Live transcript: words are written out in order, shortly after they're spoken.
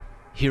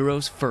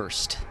Heroes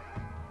first,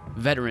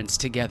 veterans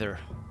together,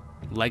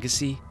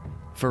 legacy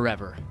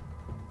forever.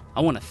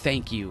 I want to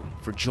thank you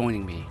for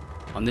joining me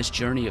on this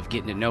journey of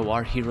getting to know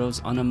our heroes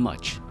on a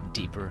much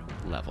deeper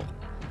level.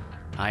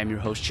 I am your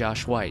host,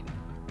 Josh White,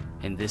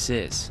 and this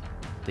is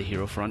the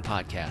Hero Front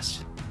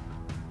Podcast.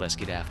 Let's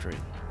get after it.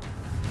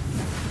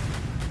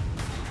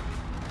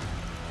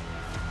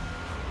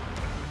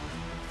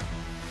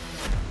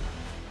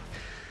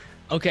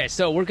 Okay,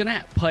 so we're going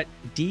to put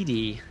Dee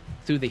Dee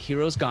through the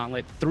Hero's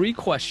Gauntlet. 3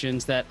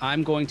 questions that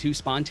I'm going to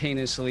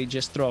spontaneously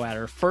just throw at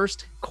her.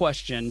 First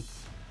question,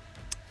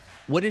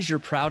 what is your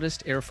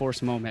proudest Air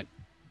Force moment?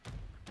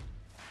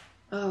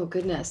 Oh,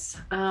 goodness.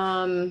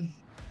 I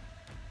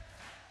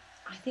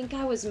think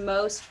I was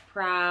most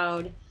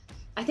proud.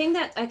 I think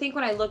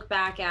when I look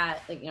back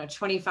at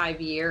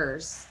 25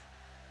 years,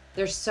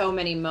 there's so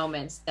many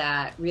moments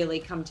that really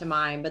come to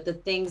mind, but the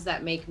things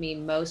that make me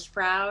most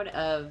proud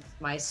of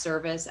my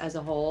service as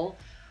a whole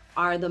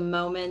are the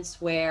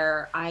moments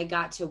where I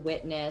got to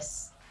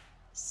witness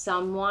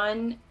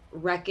someone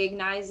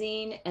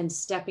recognizing and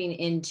stepping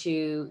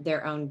into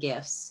their own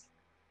gifts.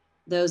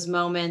 Those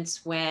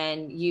moments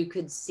when you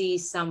could see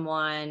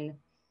someone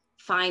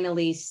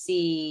finally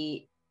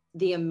see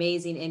the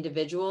amazing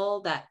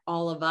individual that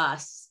all of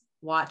us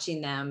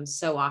watching them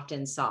so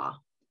often saw,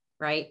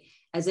 right?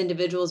 As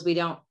individuals, we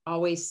don't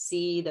always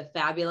see the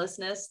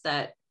fabulousness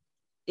that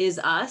is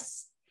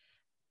us,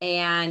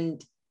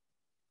 and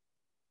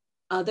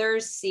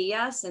others see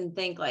us and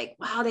think like,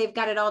 wow, they've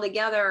got it all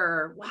together,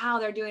 or wow,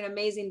 they're doing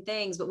amazing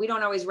things, but we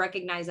don't always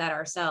recognize that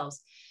ourselves.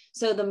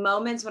 So the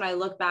moments when I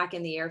look back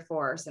in the Air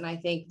Force, and I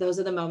think those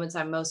are the moments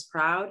I'm most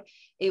proud,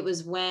 it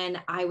was when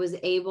I was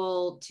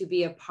able to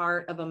be a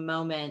part of a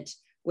moment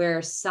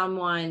where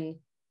someone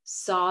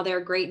saw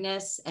their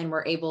greatness and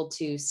were able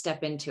to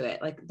step into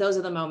it. Like, those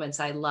are the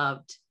moments I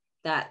loved,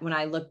 that when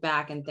I look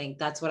back and think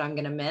that's what I'm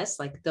going to miss,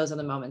 like those are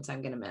the moments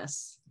I'm going to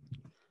miss.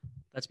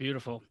 That's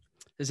beautiful.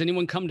 Does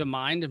anyone come to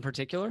mind in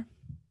particular?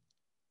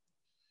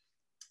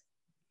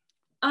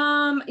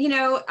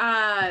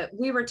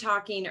 We were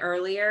talking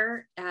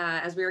earlier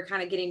as we were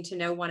kind of getting to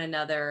know one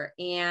another.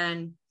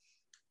 And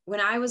when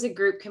I was a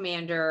group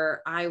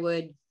commander, I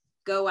would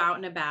go out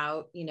and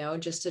about,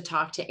 just to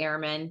talk to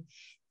airmen.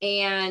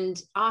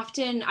 And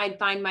often I'd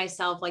find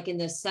myself like in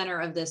the center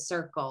of this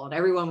circle, and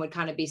everyone would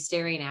kind of be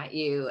staring at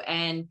you.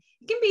 And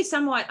it can be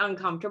somewhat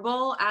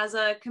uncomfortable as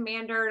a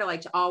commander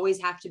to always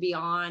have to be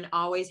on,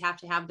 always have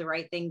to have the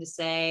right thing to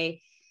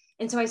say.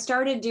 And so I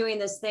started doing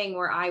this thing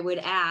where I would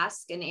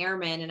ask an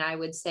airman and I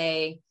would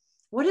say,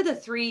 what are the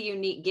 3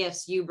 unique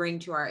gifts you bring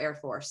to our Air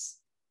Force?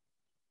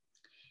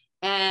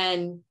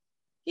 And,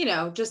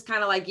 just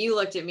kind of like you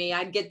looked at me,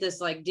 I'd get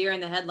this like deer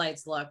in the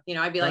headlights look,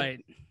 I'd be right.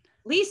 like,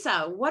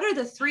 Lisa, what are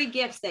the 3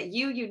 gifts that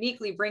you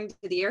uniquely bring to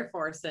the Air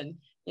Force? And,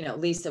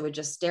 Lisa would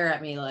just stare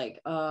at me like,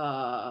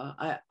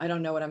 I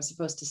don't know what I'm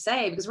supposed to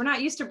say, because we're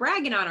not used to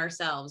bragging on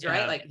ourselves,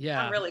 right? Like,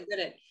 yeah. I'm really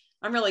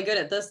good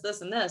at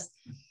this, and this.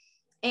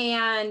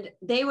 And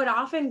they would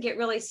often get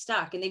really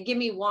stuck, and they'd give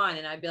me 1,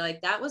 and I'd be like,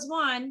 that was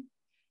 1.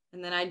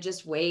 And then I'd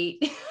just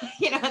wait,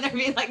 and there'd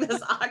be like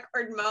this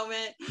awkward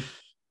moment.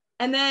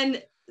 And then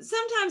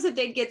sometimes if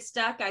they'd get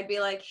stuck, I'd be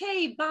like,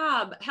 hey,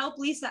 Bob, help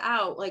Lisa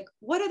out. Like,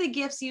 what are the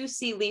gifts you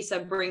see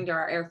Lisa bring to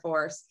our Air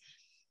Force?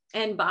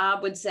 And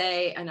Bob would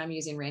say, and I'm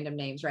using random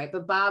names, right?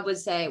 But Bob would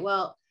say,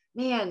 well,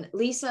 man,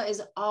 Lisa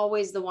is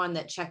always the one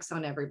that checks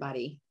on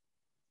everybody.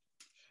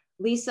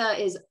 Lisa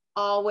is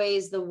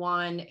always the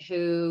one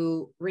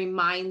who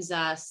reminds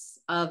us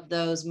of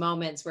those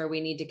moments where we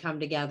need to come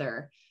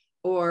together.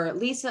 Or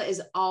Lisa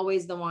is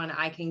always the one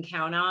I can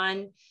count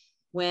on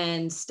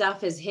when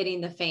stuff is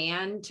hitting the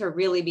fan to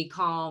really be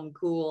calm,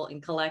 cool,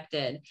 and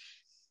collected.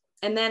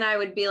 And then I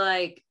would be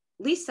like,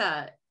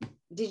 Lisa,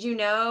 did you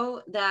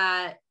know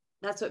that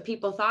that's what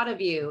people thought of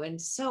you? And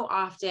so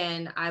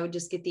often I would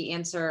just get the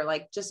answer,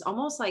 like just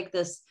almost like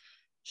this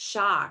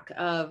shock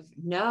of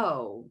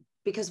no,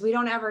 because we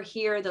don't ever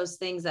hear those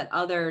things that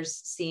others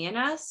see in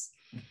us.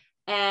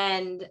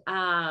 And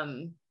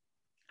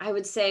I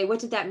would say, what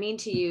did that mean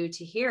to you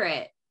to hear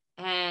it?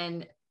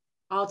 And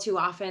all too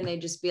often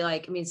they'd just be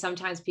like,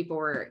 sometimes people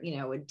were,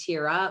 would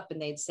tear up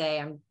and they'd say,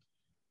 it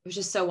was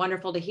just so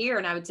wonderful to hear.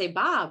 And I would say,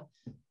 Bob,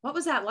 what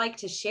was that like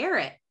to share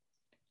it?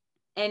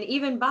 And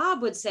even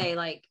Bob would say,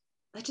 like,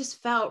 that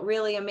just felt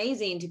really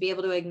amazing to be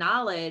able to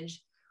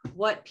acknowledge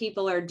what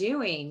people are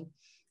doing.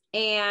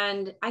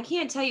 And I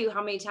can't tell you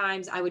how many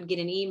times I would get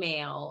an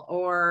email,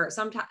 or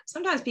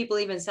sometimes people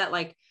even sent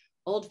like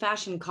old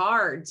fashioned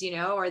cards,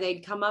 or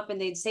they'd come up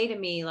and they'd say to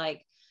me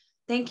like,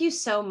 thank you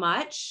so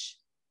much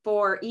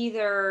for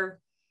either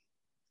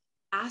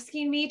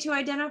asking me to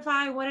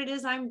identify what it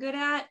is I'm good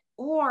at,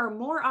 or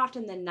more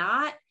often than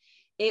not,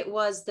 it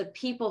was the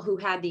people who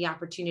had the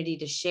opportunity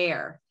to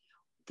share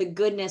the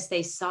goodness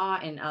they saw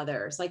in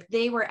others. Like,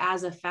 they were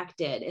as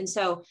affected. And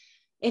so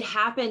it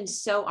happened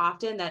so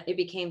often that it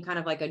became kind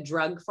of like a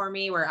drug for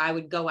me, where I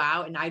would go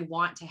out and I'd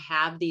want to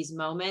have these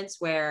moments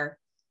where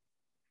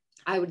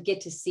I would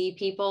get to see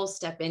people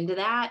step into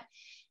that.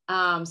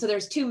 So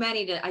there's too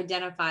many to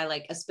identify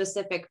like a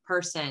specific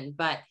person,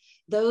 but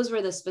those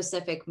were the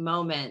specific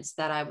moments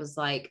that I was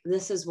like,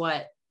 this is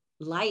what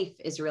life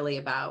is really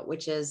about,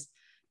 which is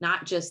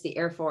not just the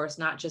Air Force,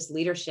 not just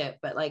leadership,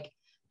 but like,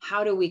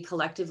 how do we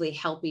collectively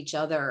help each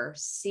other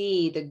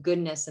see the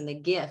goodness and the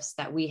gifts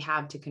that we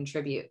have to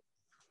contribute?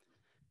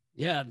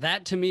 Yeah,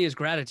 that to me is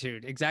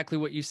gratitude. Exactly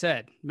what you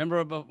said. Remember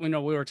about, we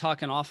were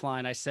talking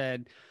offline. I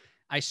said,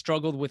 I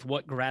struggled with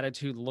what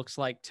gratitude looks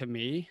like to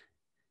me.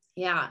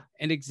 Yeah.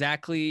 And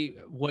exactly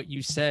what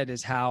you said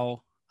is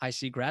how I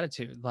see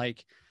gratitude.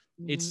 Like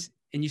it's,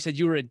 and you said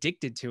you were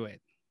addicted to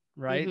it,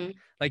 right?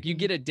 Like you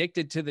get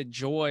addicted to the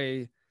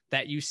joy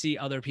that you see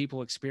other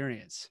people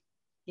experience.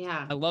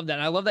 Yeah. I love that.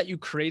 And I love that you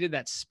created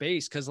that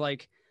space, because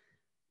like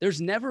there's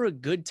never a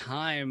good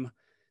time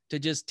to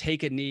just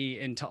take a knee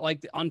and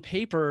like on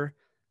paper,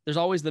 there's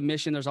always the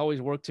mission, there's always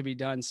work to be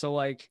done. So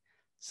like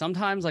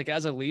sometimes like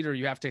as a leader,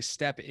 you have to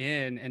step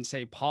in and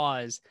say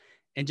pause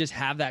and just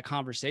have that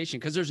conversation,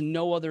 because there's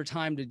no other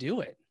time to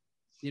do it.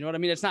 You know what I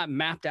mean? It's not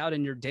mapped out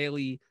in your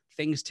daily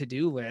things to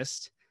do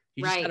list.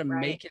 You just got to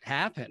make it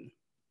happen.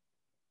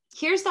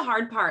 Here's the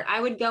hard part.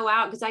 I would go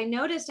out because I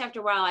noticed after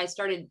a while I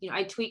started,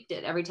 I tweaked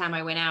it every time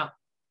I went out.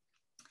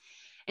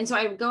 And so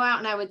I would go out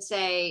and I would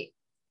say,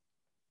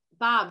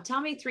 Bob,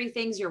 tell me 3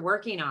 things you're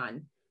working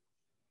on.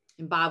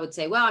 And Bob would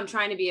say, well, I'm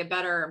trying to be a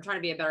better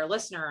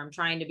listener. I'm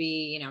trying to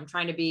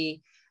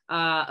be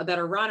a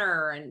better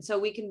runner. And so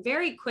we can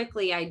very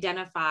quickly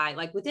identify,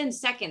 like within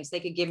seconds, they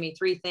could give me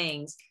 3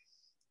 things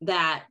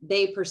that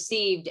they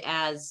perceived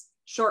as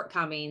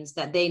shortcomings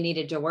that they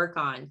needed to work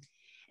on.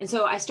 And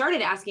so I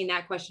started asking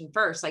that question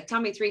first, like, tell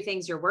me 3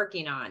 things you're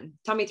working on.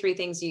 Tell me 3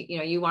 things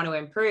you want to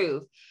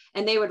improve.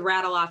 And they would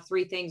rattle off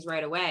 3 things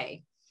right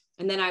away.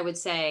 And then I would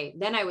say,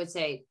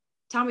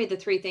 tell me the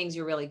 3 things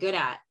you're really good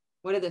at.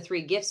 What are the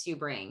 3 gifts you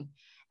bring?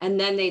 And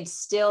then they'd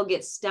still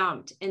get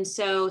stumped. And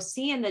so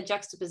seeing the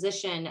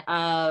juxtaposition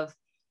of,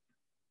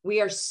 we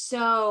are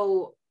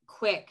so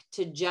quick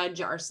to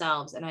judge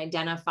ourselves and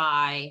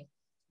identify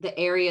the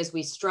areas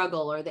we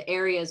struggle or the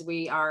areas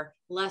we are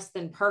less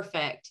than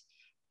perfect,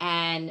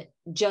 and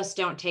just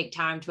don't take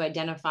time to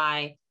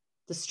identify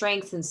the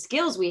strengths and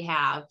skills we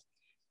have.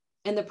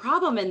 And the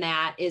problem in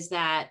that is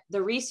that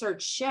the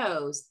research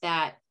shows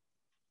that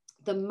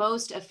the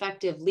most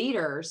effective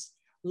leaders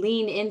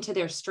lean into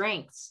their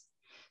strengths.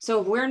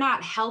 So if we're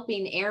not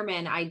helping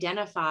airmen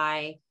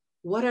identify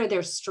what are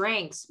their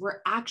strengths,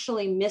 we're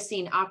actually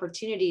missing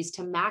opportunities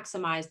to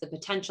maximize the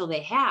potential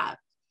they have.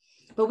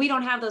 But we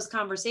don't have those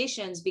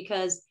conversations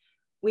because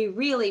we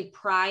really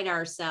pride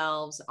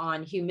ourselves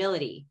on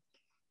humility.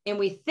 And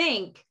we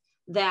think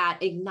that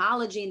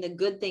acknowledging the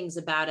good things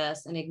about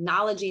us and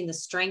acknowledging the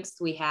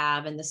strengths we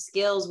have and the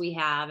skills we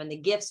have and the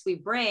gifts we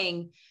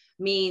bring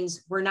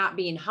means we're not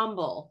being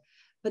humble.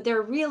 But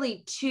they're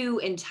really 2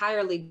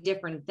 entirely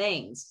different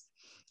things.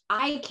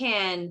 I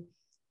can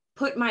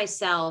put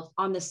myself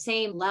on the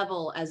same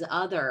level as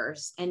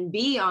others and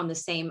be on the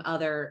same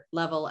other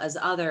level as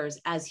others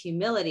as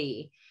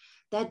humility.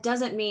 That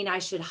doesn't mean I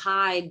should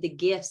hide the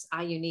gifts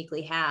I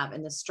uniquely have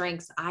and the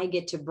strengths I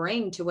get to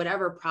bring to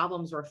whatever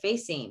problems we're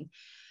facing.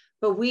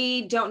 But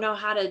we don't know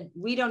how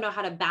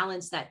to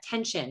balance that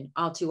tension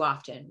all too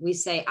often. We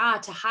say,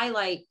 to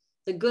highlight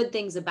the good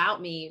things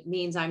about me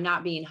means I'm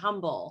not being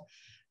humble.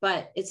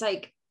 But it's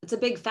a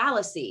big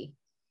fallacy,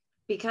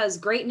 because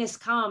greatness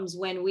comes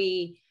when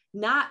we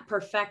not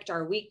perfect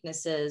our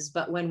weaknesses,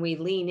 but when we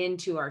lean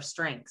into our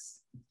strengths.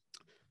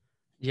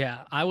 Yeah,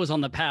 I was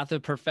on the path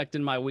of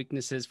perfecting my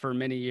weaknesses for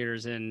many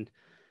years. And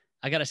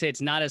I got to say,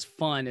 it's not as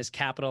fun as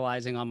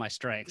capitalizing on my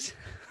strengths.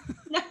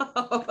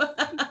 No.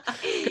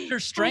 Your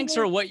strengths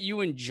are what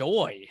you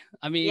enjoy.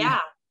 I mean, yeah.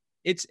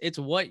 It's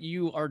what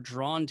you are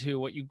drawn to,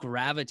 what you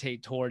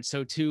gravitate towards.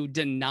 So to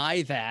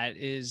deny that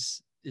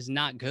is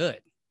not good.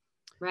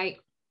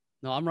 Right.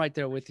 No, I'm right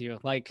there with you.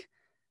 Like,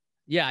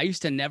 yeah, I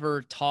used to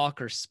never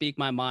talk or speak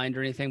my mind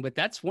or anything, but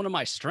that's one of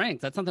my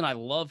strengths. That's something I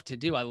love to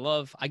do.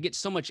 I get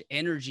so much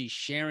energy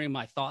sharing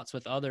my thoughts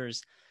with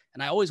others,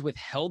 and I always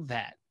withheld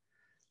that.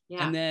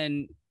 Yeah. And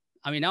then,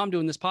 I mean, now I'm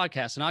doing this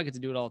podcast and I get to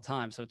do it all the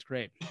time. So it's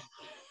great.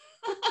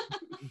 I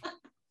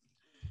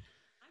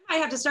might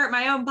have to start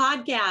my own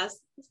podcast.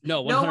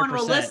 No, 100%. No one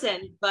will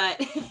listen,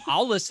 but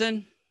I'll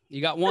listen.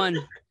 You got one.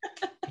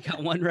 You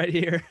got one right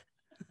here.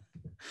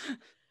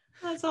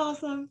 That's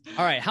awesome.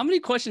 All right. How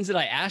many questions did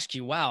I ask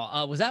you?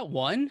 Wow. Was that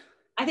one?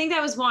 I think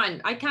that was one.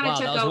 I kind of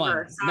took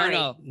over.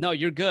 Sorry. No,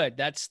 you're good.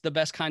 That's the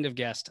best kind of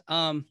guest.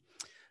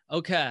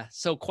 Okay.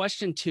 So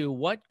question 2,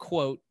 what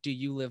quote do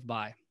you live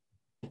by?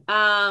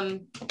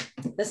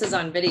 This is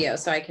on video,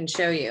 so I can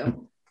show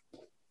you.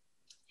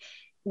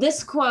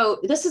 This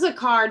quote, this is a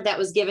card that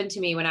was given to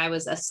me when I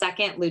was a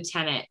 2nd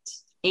lieutenant.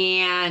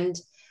 And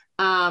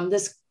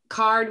this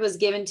card was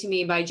given to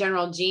me by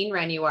General Gene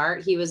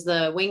Renuart. He was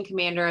the wing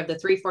commander of the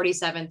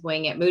 347th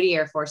Wing at Moody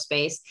Air Force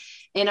Base.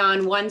 And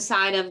on one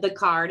side of the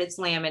card, it's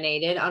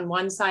laminated. On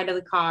one side of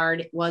the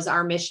card was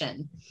our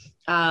mission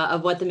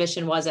of what the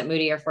mission was at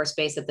Moody Air Force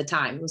Base at the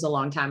time. It was a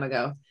long time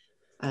ago.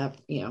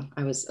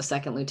 I was a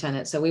second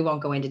lieutenant, so we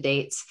won't go into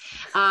dates.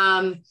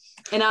 And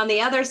on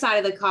the other side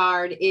of the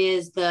card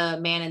is the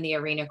man in the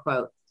arena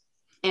quote.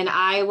 And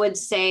I would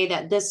say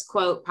that this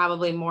quote,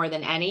 probably more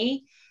than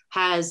any,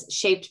 has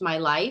shaped my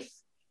life,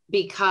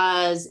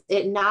 because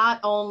it not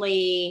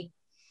only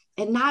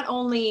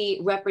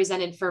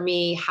represented for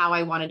me how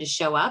I wanted to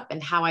show up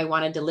and how I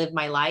wanted to live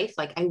my life.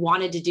 Like, I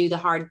wanted to do the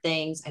hard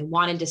things. I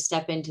wanted to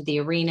step into the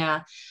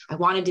arena. I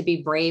wanted to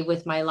be brave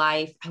with my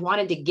life. I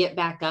wanted to get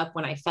back up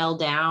when I fell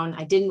down.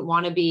 I didn't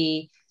want to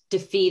be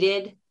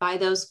defeated by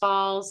those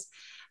falls.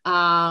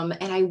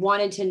 And I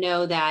wanted to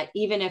know that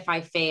even if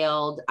I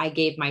failed, I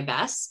gave my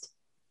best.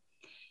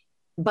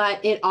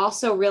 But it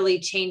also really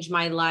changed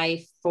my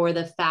life for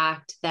the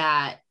fact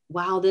that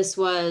while this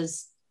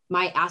was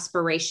my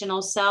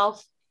aspirational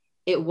self,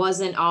 it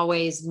wasn't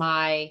always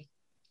it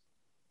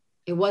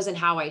wasn't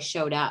how I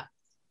showed up.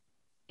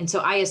 And so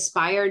I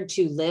aspired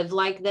to live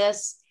like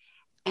this.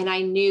 And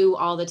I knew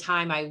all the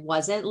time I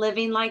wasn't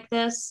living like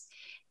this.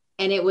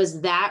 And it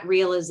was that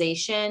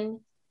realization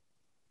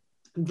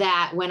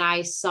that when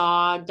I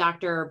saw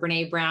Dr.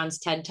 Brene Brown's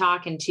TED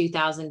Talk in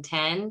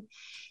 2010,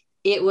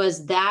 it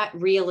was that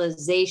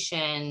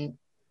realization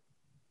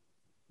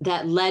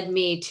that led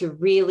me to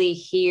really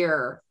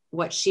hear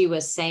what she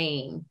was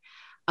saying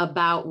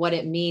about what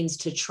it means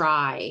to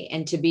try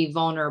and to be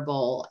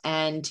vulnerable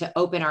and to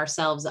open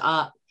ourselves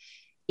up,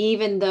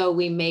 even though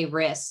we may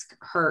risk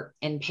hurt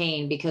and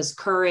pain, because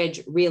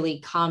courage really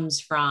comes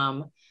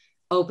from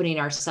opening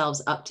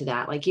ourselves up to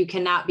that. Like, you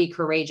cannot be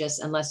courageous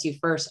unless you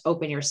first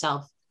open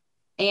yourself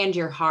and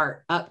your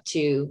heart up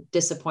to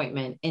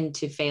disappointment,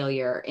 into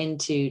failure,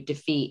 into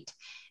defeat,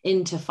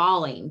 into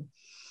falling,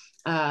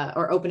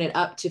 or open it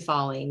up to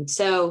falling.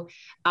 So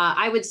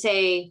I would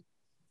say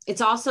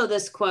it's also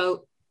this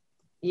quote.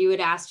 You had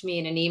asked me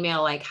in an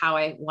email, like, how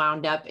I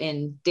wound up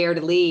in Dare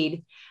to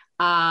Lead.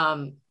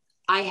 I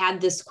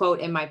had this quote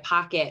in my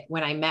pocket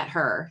when I met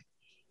her,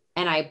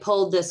 and I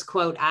pulled this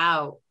quote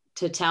out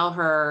to tell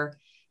her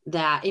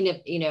that,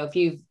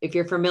 if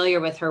you're familiar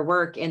with her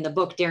work in the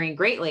book, Daring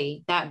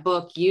Greatly, that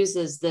book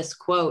uses this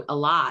quote a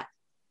lot.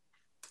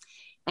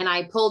 And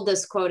I pulled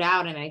this quote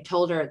out and I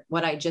told her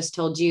what I just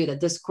told you,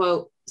 that this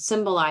quote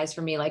symbolized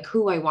for me, like,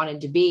 who I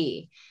wanted to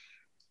be.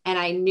 And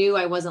I knew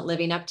I wasn't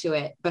living up to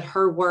it, but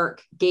her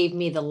work gave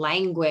me the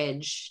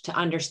language to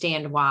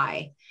understand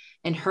why.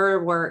 And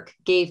her work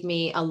gave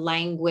me a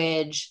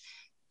language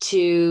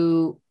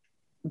to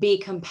be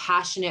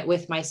compassionate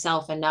with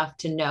myself enough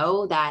to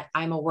know that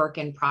I'm a work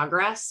in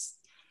progress.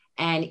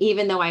 And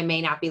even though I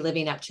may not be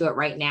living up to it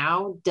right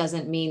now,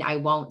 doesn't mean I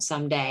won't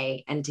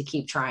someday, and to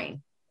keep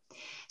trying.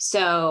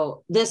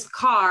 So this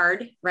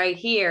card right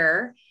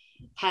here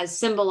has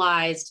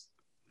symbolized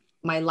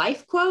my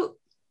life quote,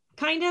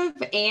 kind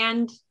of,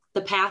 and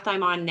the path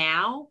I'm on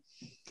now.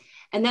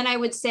 And then I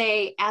would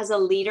say, as a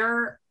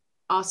leader,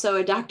 also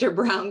a Dr.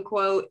 Brown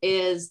quote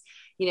is,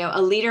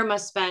 a leader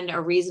must spend a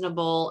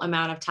reasonable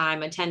amount of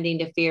time attending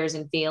to fears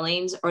and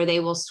feelings, or they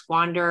will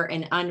squander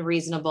an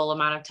unreasonable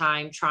amount of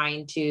time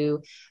trying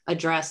to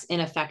address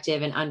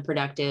ineffective and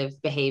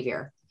unproductive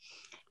behavior.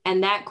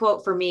 And that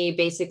quote for me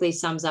basically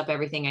sums up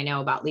everything I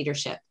know about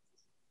leadership.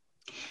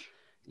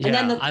 Yeah, and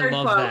then the third I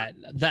love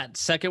quote, that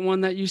second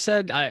one that you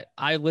said.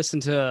 I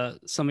listened to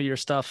some of your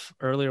stuff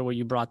earlier where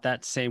you brought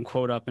that same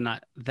quote up, and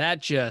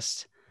that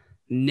just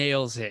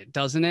nails it,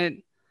 doesn't it?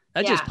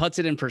 That just puts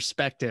it in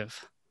perspective.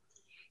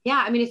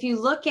 Yeah. I mean, if you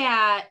look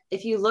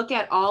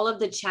at all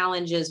of the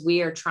challenges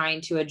we are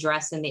trying to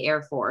address in the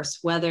Air Force,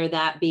 whether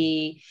that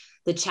be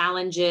the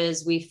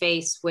challenges we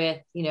face with,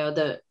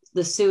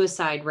 the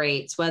suicide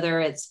rates, whether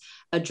it's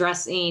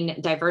addressing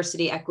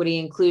diversity, equity,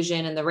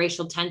 inclusion, and the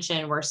racial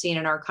tension we're seeing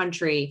in our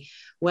country,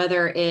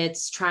 whether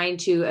it's trying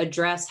to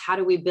address how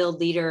do we build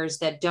leaders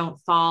that don't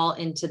fall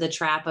into the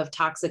trap of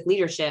toxic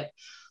leadership,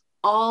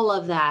 all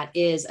of that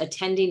is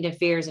attending to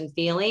fears and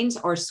feelings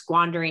or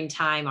squandering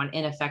time on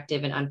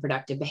ineffective and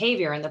unproductive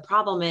behavior. And the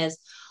problem is,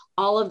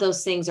 all of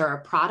those things are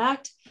a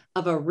product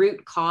of a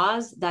root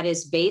cause that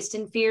is based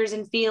in fears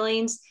and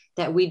feelings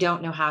that we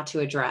don't know how to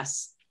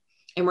address.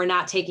 And we're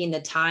not taking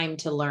the time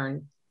to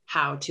learn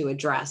how to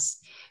address,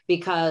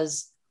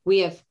 because we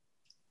have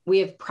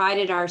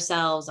prided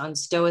ourselves on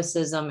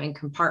stoicism and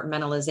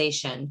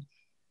compartmentalization.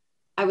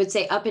 I would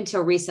say up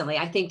until recently,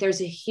 I think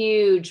there's a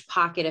huge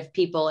pocket of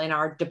people in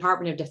our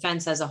Department of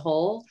Defense as a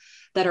whole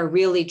that are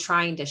really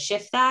trying to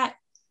shift that.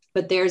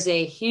 But there's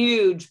a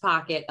huge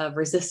pocket of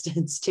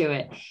resistance to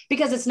it,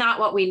 because it's not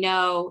what we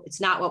know.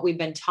 It's not what we've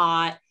been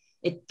taught.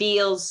 It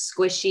feels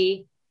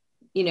squishy.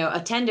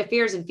 Attend to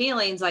fears and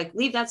feelings, like,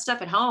 leave that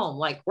stuff at home.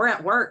 Like, we're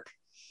at work.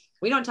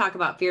 We don't talk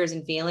about fears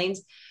and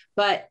feelings.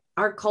 But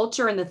our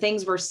culture and the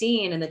things we're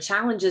seeing and the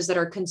challenges that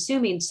are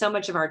consuming so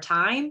much of our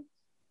time,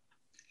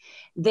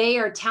 they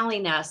are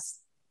telling us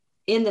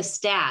in the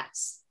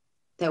stats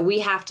that we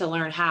have to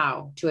learn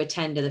how to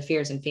attend to the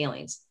fears and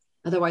feelings.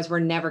 Otherwise, we're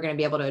never going to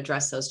be able to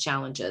address those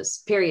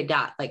challenges, period.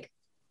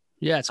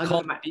 It's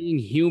called being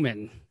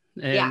human.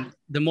 And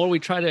the more we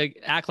try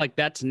to act like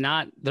that's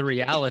not the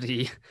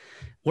reality,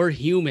 we're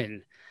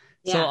human.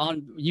 Yeah.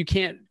 You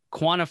can't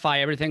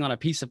quantify everything on a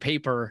piece of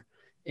paper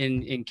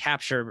and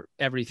capture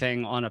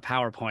everything on a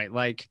PowerPoint.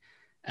 Like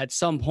at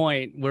some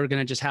point we're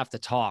going to just have to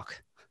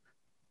talk.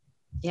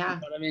 You Yeah.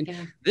 know what I mean?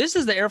 Yeah. This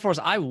is the Air Force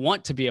I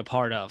want to be a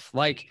part of.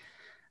 Like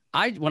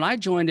when I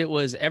joined, it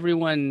was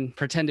everyone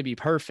pretend to be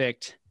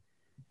perfect.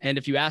 And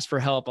if you ask for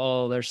help,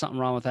 oh, there's something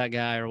wrong with that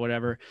guy or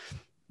whatever.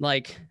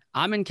 Like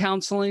I'm in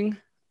counseling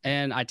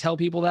and I tell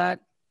people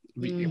that.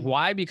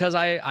 Why? Because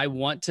I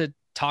want to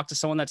talk to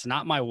someone that's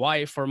not my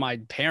wife or my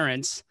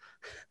parents,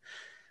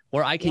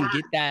 where I can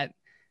get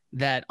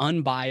that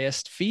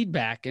unbiased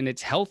feedback, and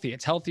it's healthy.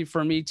 It's healthy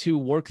for me to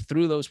work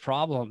through those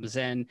problems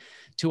and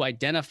to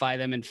identify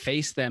them and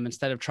face them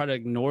instead of try to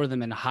ignore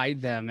them and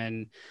hide them.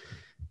 And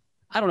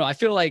I don't know. I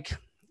feel like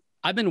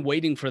I've been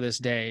waiting for this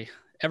day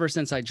ever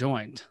since I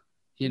joined.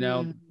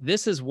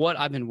 This is what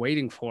I've been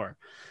waiting for.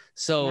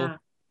 So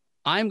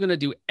I'm going to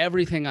do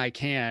everything I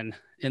can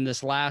in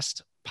this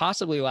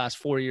possibly last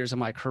 4 years of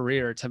my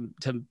career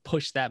to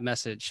push that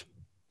message.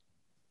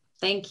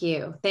 Thank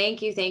you.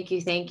 Thank you. Thank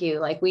you. Thank you.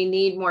 Like we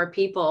need more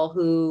people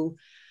who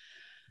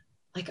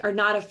like are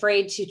not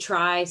afraid to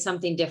try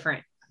something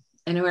different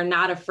and who are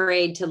not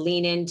afraid to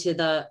lean into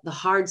the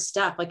hard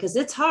stuff. Like, cause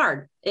it's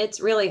hard. It's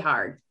really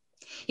hard.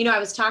 I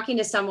was talking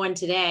to someone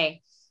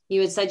today.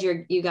 You had said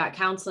you got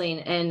counseling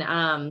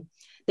and,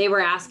 they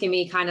were asking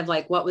me kind of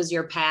like, what was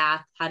your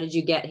path? How did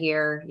you get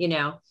here?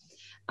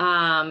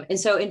 And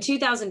so in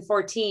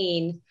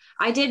 2014,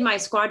 I did my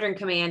squadron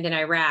command in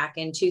Iraq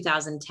in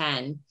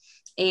 2010.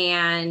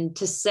 And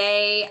to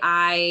say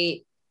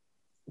I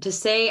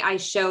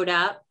showed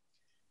up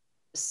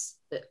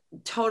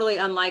totally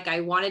unlike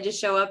I wanted to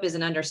show up is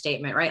an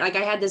understatement, right? Like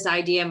I had this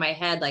idea in my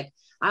head, like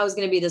I was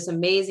going to be this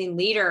amazing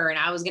leader and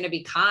I was going to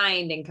be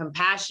kind and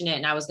compassionate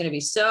and I was going to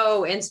be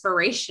so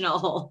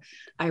inspirational.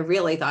 I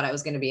really thought I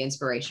was going to be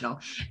inspirational.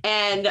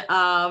 And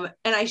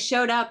I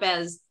showed up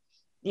as,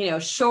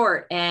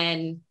 short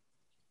and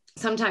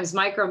sometimes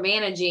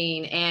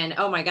micromanaging and,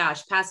 oh my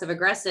gosh, passive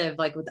aggressive.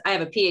 Like I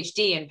have a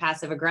PhD in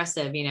passive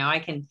aggressive, I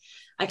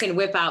can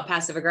whip out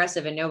passive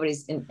aggressive and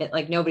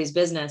nobody's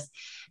business.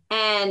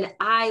 And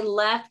I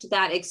left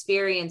that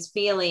experience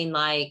feeling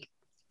like,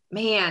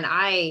 man,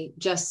 I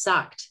just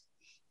sucked.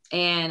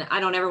 And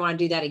I don't ever want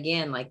to do that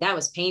again. Like that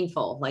was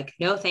painful. Like,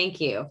 no, thank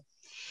you.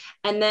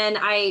 And then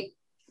I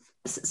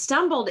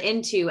stumbled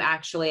into,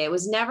 actually, it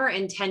was never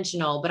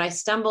intentional, but I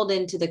stumbled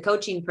into the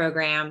coaching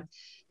program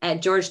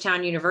at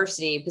Georgetown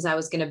University because I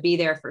was going to be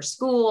there for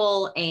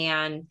school.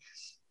 And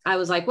I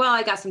was like, well,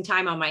 I got some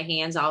time on my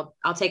hands. I'll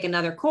take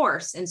another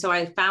course. And so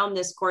I found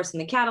this course in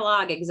the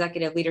catalog,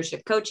 Executive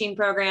Leadership Coaching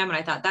Program. And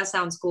I thought that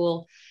sounds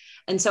cool.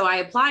 And so I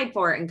applied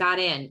for it and got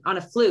in on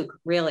a fluke,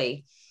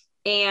 really.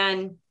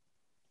 And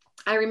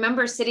I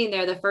remember sitting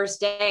there the first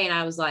day and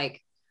I was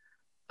like,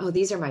 oh,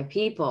 these are my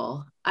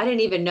people. I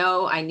didn't even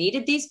know I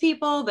needed these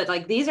people, but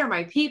like, these are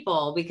my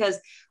people, because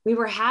we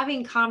were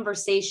having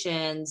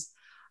conversations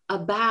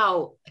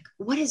about like,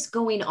 what is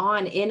going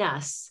on in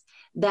us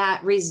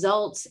that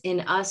results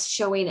in us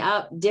showing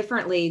up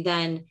differently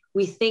than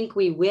we think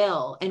we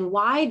will. And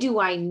why do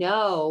I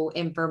know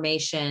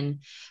information,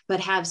 but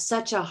have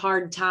such a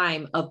hard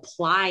time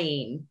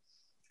applying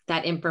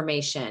that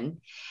information?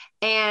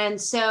 And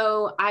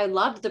so I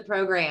loved the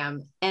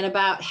program. And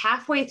about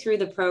halfway through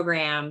the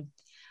program,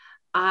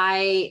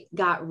 I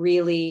got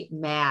really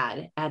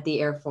mad at the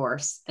Air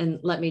Force. And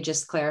let me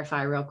just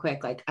clarify real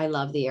quick. Like, I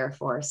love the Air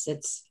Force.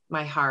 It's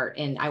my heart.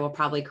 And I will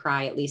probably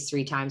cry at least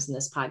 3 times in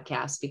this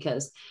podcast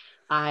because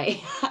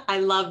I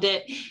loved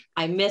it.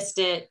 I missed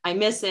it. I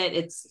miss it.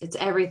 It's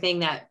everything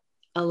that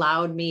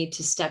allowed me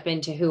to step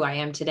into who I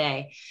am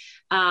today.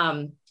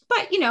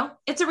 But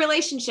it's a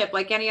relationship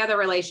like any other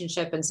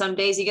relationship. And some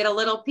days you get a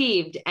little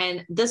peeved.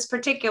 And this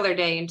particular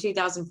day in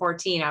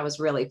 2014, I was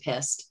really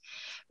pissed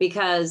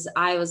because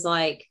I was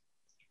like,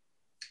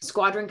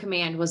 Squadron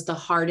Command was the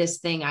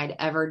hardest thing I'd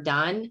ever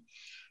done.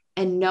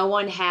 And no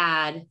one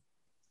had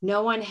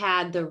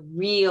the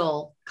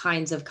real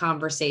kinds of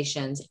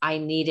conversations I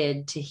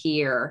needed to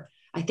hear.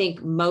 I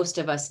think most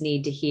of us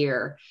need to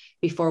hear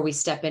before we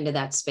step into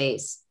that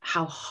space,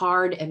 how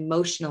hard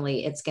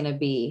emotionally it's going to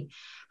be,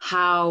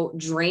 how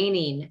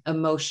draining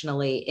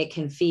emotionally it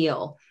can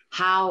feel,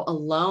 how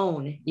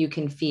alone you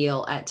can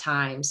feel at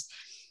times,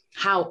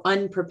 how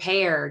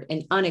unprepared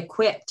and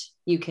unequipped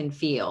you can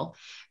feel.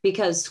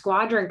 Because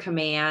Squadron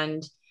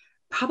Command,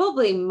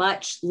 probably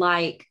much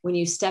like when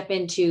you step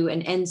into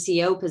an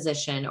NCO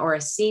position or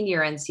a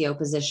senior NCO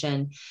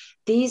position,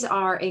 these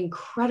are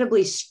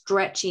incredibly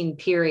stretching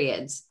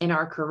periods in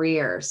our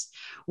careers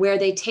where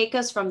they take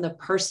us from the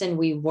person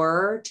we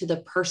were to the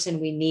person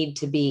we need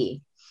to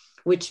be,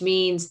 which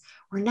means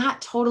we're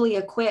not totally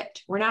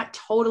equipped. We're not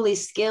totally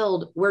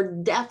skilled. We're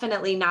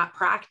definitely not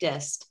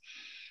practiced.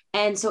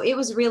 And so it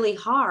was really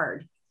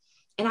hard.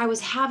 And I was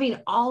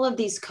having all of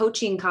these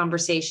coaching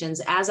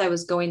conversations as I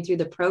was going through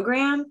the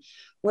program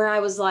where I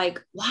was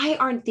like, why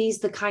aren't these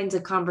the kinds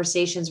of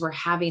conversations we're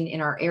having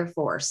in our Air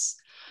Force?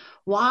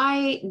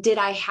 Why did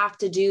I have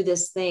to do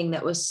this thing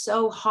that was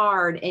so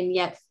hard and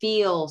yet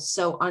feel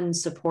so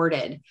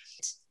unsupported?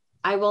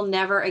 I will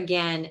never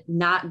again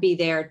not be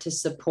there to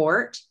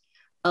support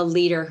a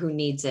leader who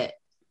needs it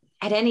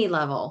at any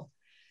level,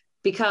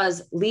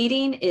 because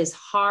leading is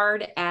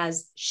hard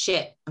as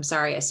shit. I'm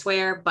sorry, I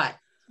swear, but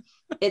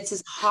it's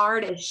as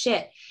hard as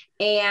shit.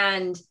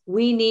 And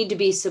we need to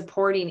be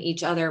supporting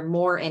each other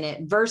more in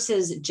it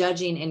versus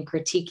judging and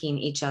critiquing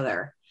each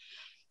other.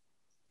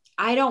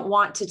 I don't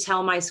want to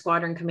tell my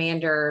squadron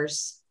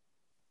commanders,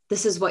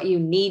 this is what you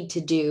need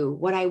to do.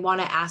 What I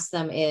want to ask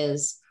them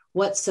is,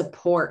 what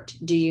support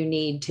do you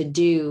need to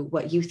do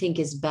what you think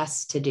is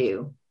best to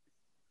do?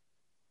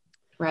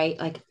 Right?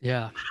 Like,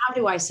 how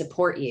do I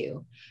support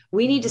you?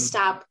 We need to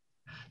stop.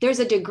 There's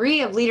a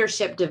degree of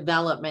leadership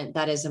development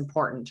that is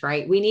important,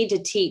 right? We need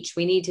to teach,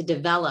 we need to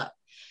develop,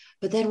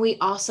 but then we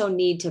also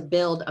need to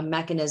build a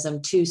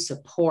mechanism to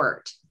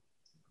support.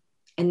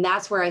 And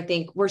that's where I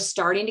think we're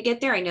starting to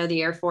get there. I know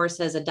the Air Force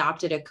has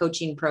adopted a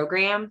coaching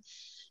program,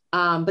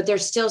 but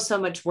there's still so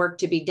much work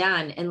to be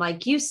done. And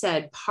like you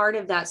said, part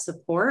of that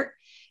support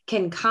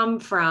can come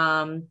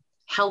from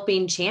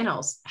helping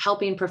channels,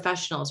 helping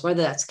professionals,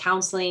 whether that's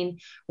counseling,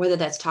 whether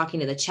that's talking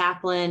to the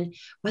chaplain,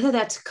 whether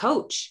that's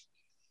coach.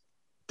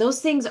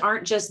 Those things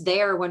aren't just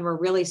there when we're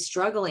really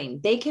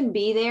struggling. They can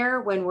be there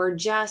when we're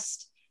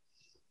just,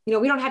 we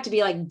don't have to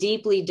be like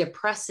deeply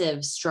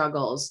depressive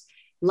struggles.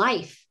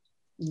 Life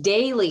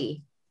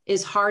daily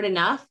is hard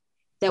enough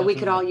that we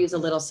could all use a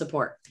little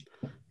support.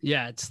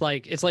 Yeah. It's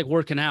like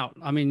working out.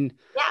 I mean,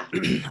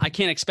 I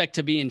can't expect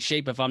to be in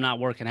shape if I'm not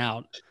working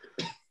out.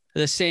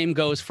 The same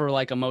goes for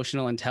like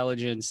emotional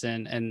intelligence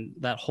and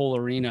that whole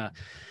arena.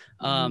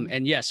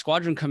 And yes,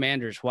 squadron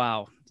commanders.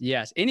 Wow.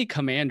 Yes. Any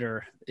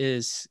commander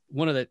is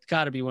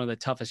got to be one of the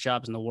toughest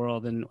jobs in the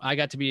world. And I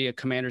got to be a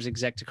commander's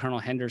exec to Colonel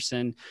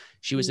Henderson.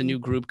 She was a new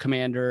group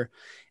commander,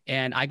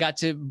 and I got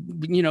to,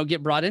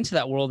 get brought into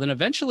that world. And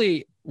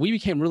eventually we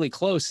became really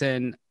close.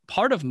 And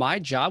part of my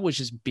job was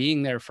just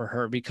being there for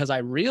her, because I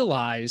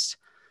realized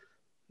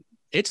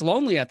it's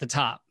lonely at the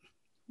top.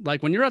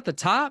 Like when you're at the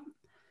top,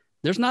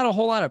 there's not a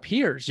whole lot of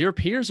peers. Your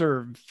peers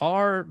are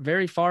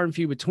very far and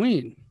few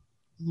between.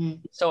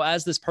 So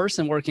as this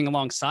person working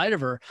alongside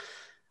of her,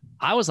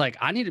 I was like,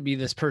 I need to be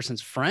this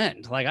person's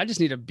friend. Like, I just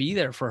need to be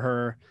there for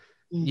her,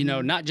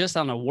 not just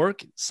on a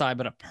work side,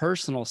 but a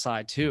personal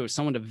side too.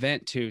 Someone to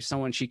vent to,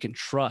 someone she can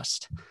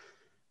trust.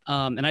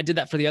 And I did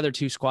that for the other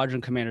two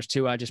squadron commanders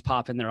too. I just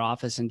pop in their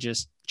office and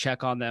just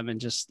check on them and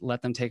just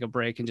let them take a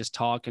break and just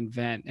talk and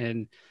vent.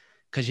 And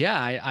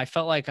I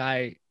felt like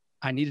I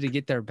needed to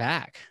get their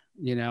back,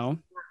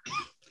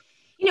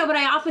 but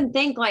I often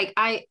think like,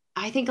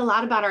 I think a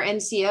lot about our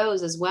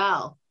NCOs as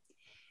well,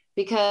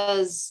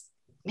 because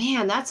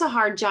man, that's a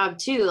hard job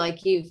too. Like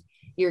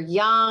you're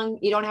young,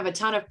 you don't have a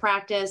ton of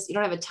practice, you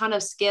don't have a ton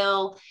of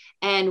skill.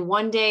 And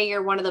one day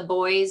you're one of the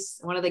boys,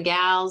 one of the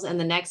gals. And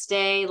the next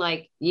day,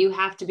 like you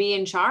have to be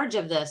in charge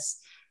of this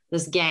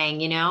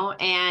gang,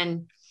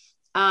 and,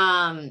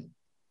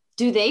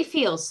 do they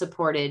feel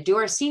supported? Do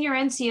our senior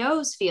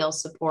NCOs feel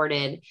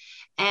supported?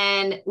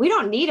 And we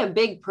don't need a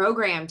big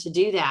program to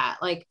do that.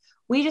 Like,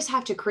 we just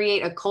have to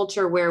create a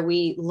culture where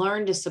we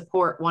learn to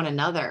support one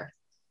another,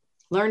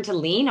 learn to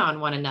lean on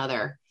one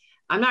another.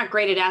 I'm not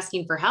great at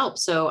asking for help,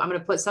 so I'm going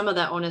to put some of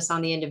that onus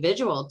on the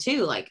individual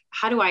too. Like,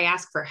 how do I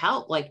ask for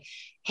help? Like,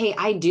 hey,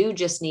 I do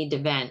just need to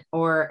vent,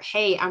 or,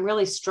 hey, I'm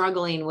really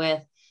struggling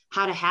with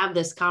how to have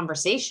this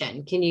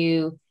conversation. Can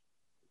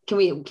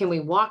we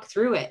walk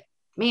through it?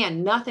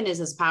 Man, nothing is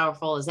as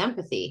powerful as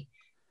empathy.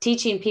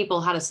 Teaching people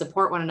how to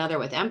support one another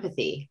with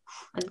empathy,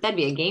 that'd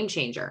be a game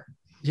changer.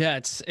 Yeah,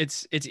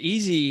 it's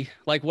easy.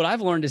 Like what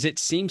I've learned is it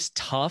seems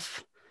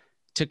tough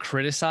to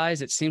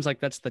criticize. It seems like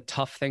that's the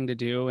tough thing to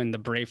do, and the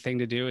brave thing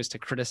to do is to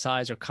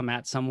criticize or come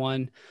at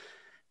someone.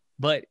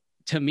 But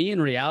to me,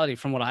 in reality,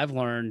 from what I've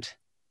learned,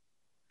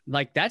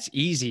 like that's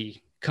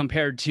easy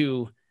compared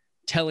to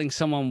telling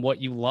someone what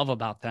you love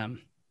about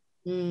them.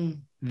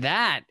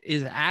 That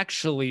is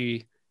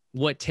actually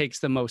what takes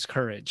the most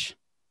courage.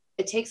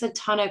 It takes a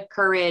ton of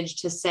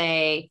courage to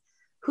say,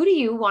 who do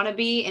you want to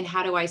be and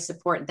how do I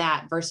support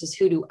that versus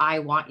who do I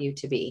want you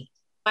to be?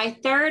 My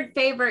third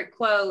favorite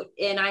quote,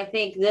 and I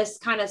think this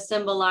kind of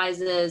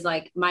symbolizes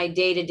like my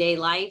day-to-day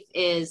life,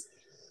 is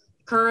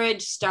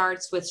courage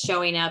starts with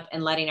showing up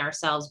and letting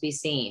ourselves be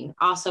seen.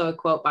 Also a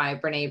quote by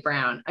Brené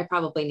Brown. I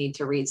probably need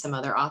to read some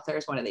other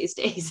authors one of these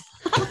days.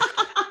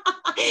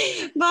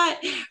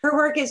 But her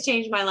work has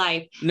changed my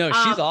life. No,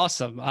 she's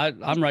awesome.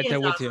 I'm right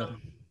there with you.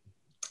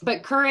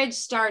 But courage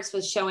starts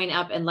with showing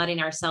up and letting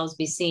ourselves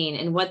be seen.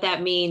 And what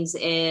that means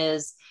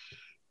is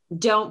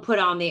don't put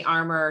on the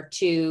armor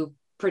to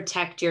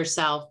protect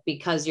yourself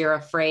because you're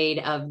afraid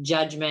of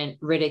judgment,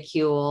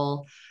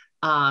 ridicule,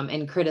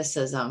 and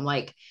criticism.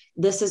 Like,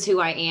 this is who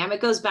I am.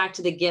 It goes back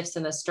to the gifts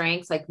and the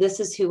strengths. Like, this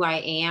is who I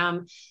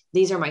am.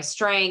 These are my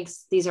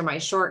strengths. These are my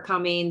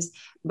shortcomings,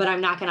 but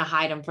I'm not going to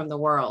hide them from the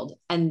world.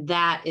 And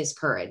that is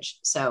courage.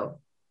 So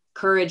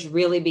courage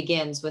really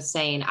begins with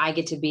saying, I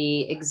get to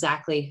be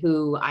exactly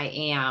who I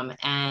am.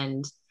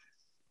 And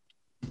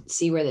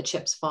see where the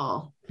chips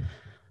fall.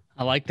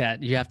 I like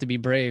that. You have to be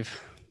brave.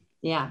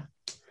 Yeah.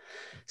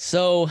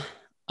 So,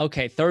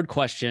 okay, third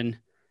question.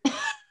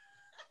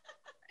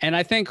 And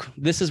I think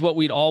this is what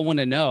we'd all want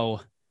to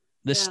know.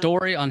 The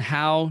story on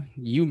how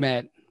you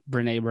met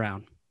Brene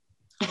Brown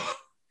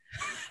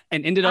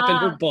and ended up in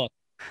her book.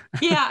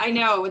 Yeah, I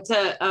know.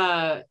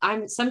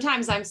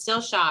 Sometimes I'm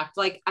still shocked.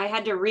 Like I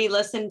had to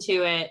re-listen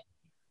to it.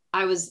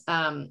 I was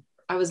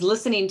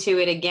listening to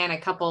it again a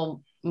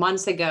couple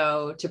months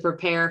ago to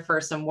prepare for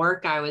some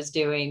work I was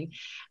doing.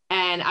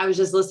 And I was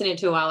just listening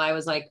to it while I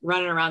was like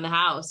running around the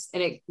house,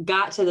 and it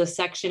got to the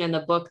section in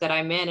the book that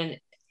I'm in. And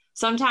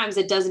sometimes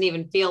it doesn't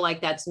even feel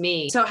like that's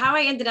me. So how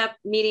I ended up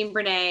meeting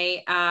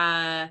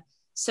Brene,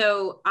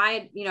 so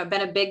I,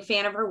 been a big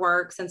fan of her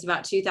work since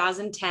about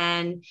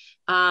 2010,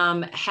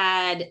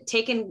 had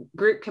taken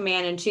Group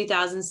Command in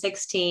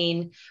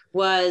 2016,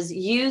 was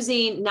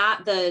using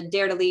not the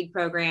Dare to Lead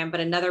program,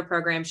 but another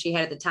program she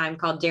had at the time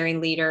called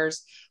Daring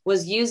Leaders,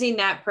 was using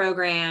that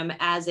program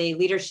as a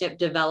leadership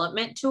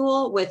development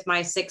tool with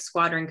my 6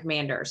 squadron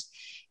commanders.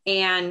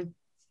 And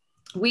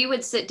we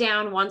would sit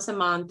down once a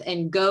month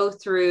and go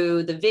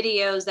through the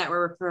videos that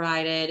were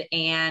provided,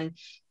 and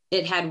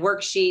it had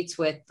worksheets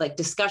with like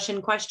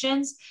discussion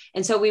questions.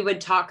 And so we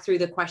would talk through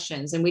the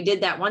questions, and we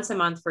did that once a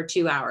month for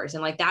 2 hours.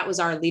 And like, that was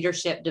our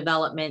leadership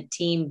development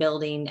team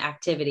building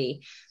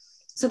activity,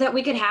 so that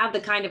we could have the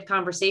kind of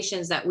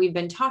conversations that we've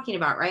been talking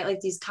about, right? Like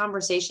these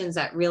conversations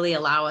that really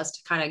allow us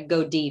to kind of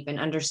go deep and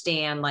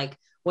understand like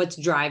what's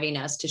driving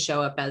us to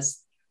show up as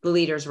the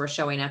leaders we're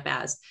showing up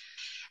as.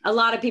 A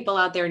lot of people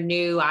out there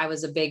knew I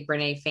was a big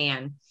Brene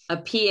fan. A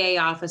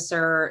PA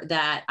officer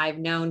that I've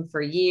known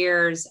for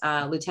years,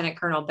 Lieutenant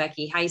Colonel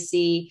Becky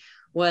Heisey,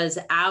 was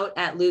out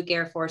at Luke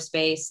Air Force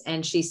Base,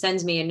 and she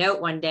sends me a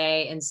note one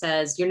day and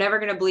says, "You're never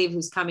going to believe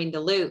who's coming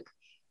to Luke.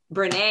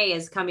 Brene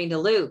is coming to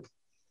Luke."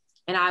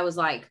 And I was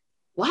like,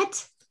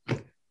 "What?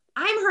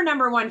 I'm her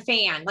number 1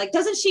 fan. Like,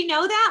 doesn't she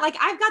know that? Like,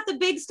 I've got the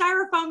big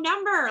styrofoam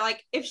number.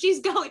 Like, if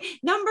she's going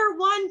number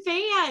 1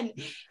 fan."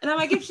 And I'm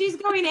like, if she's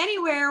going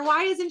anywhere,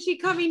 why isn't she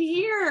coming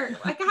here?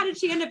 Like, how did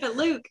she end up at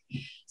Luke?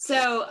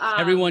 So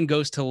everyone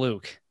goes to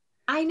Luke.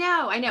 I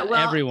know. Well,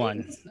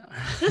 everyone.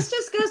 This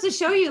just goes to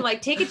show you,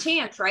 like, take a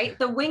chance, right?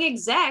 The wing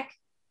exec,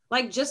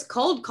 like, just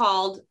cold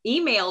called,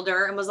 emailed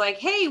her and was like,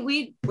 "Hey,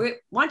 we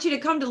want you to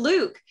come to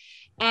Luke."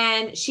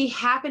 And she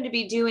happened to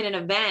be doing an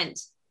event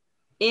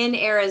in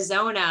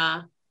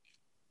Arizona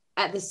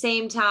at the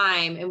same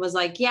time and was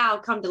like, "Yeah, I'll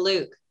come to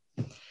Luke."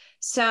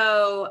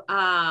 So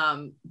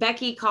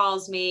Becky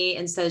calls me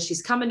and says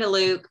she's coming to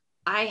Luke.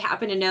 I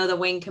happen to know the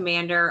wing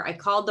commander. I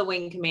called the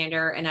wing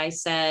commander and I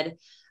said,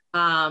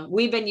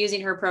 we've been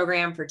using her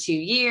program for 2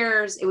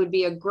 years. It would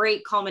be a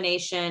great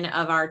culmination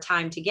of our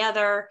time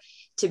together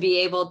to be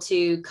able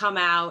to come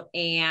out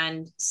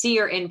and see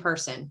her in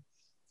person.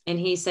 And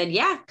he said,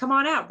 "Yeah, come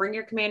on out, bring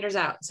your commanders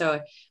out." So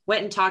I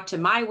went and talked to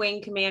my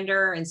wing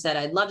commander and said,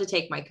 "I'd love to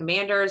take my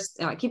commanders."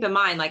 Keep in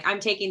mind, like, I'm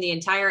taking the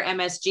entire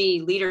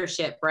MSG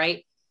leadership,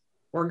 right?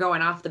 We're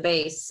going off the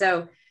base.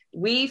 So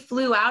we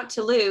flew out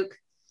to Luke,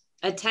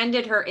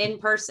 attended her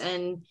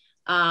in-person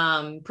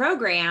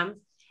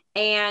program.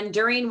 And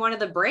during one of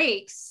the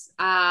breaks,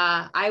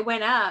 I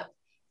went up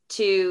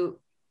to,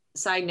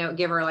 side note,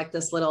 give her like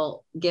this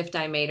little gift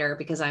I made her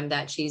because I'm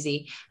that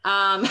cheesy.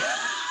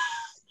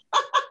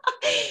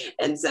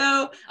 And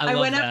so I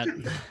went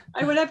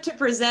up to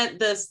present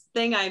this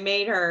thing I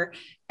made her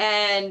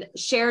and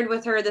shared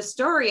with her the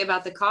story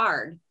about the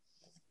card,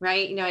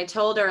 right? I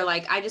told her,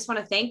 like, I just want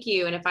to thank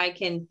you. And if I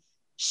can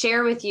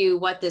share with you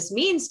what this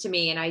means to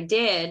me. And I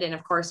did. And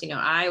of course,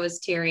 I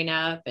was tearing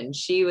up and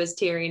she was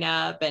tearing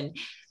up, and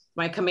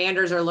my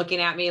commanders are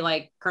looking at me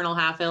like Colonel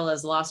Halfhill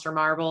has lost her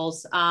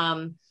marbles.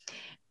 And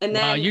then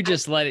wow, you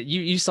just let it,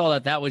 you saw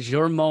that was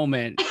your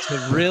moment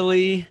to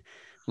really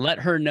let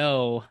her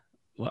know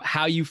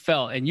how you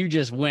felt, and you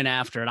just went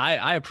after it.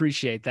 I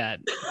appreciate that.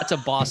 That's a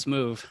boss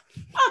move.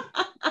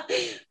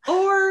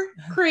 Or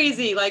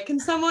crazy. Like, can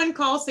someone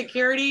call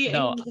security?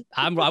 No,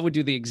 I would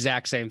do the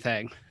exact same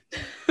thing.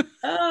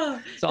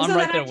 Oh, so I'm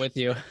right there with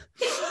you.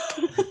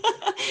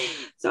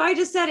 So I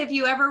just said, if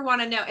you ever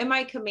want to know, and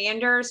my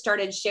commander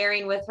started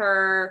sharing with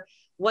her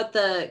what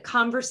the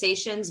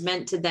conversations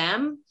meant to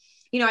them.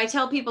 I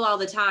tell people all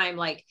the time,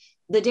 like,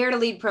 the Dare to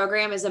Lead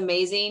program is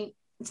amazing.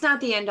 It's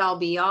not the end all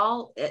be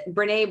all.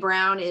 Brene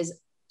Brown is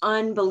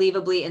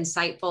unbelievably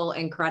insightful,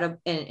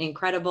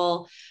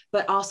 incredible,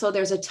 but also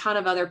there's a ton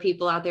of other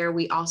people out there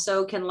we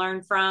also can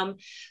learn from.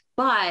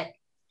 But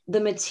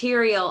the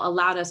material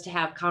allowed us to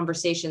have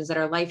conversations that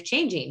are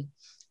life-changing.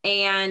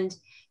 And,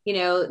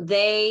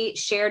 they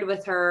shared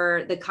with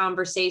her the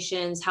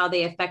conversations, how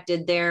they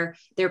affected their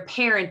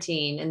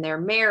parenting and their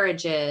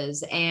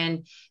marriages,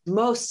 and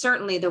most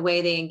certainly the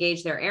way they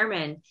engage their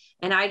airmen.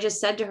 And I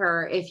just said to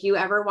her, if you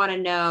ever want to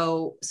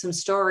know some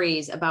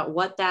stories about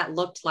what that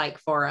looked like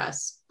for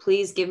us,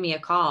 please give me a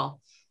call.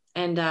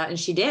 And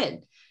she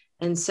did.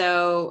 And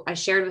so I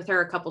shared with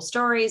her a couple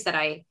stories that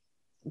I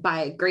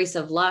by grace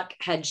of luck,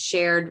 had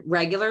shared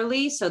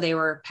regularly. So they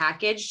were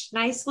packaged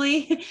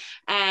nicely.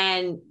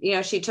 And,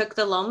 she took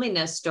the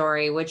loneliness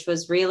story, which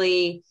was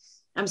really,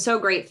 I'm so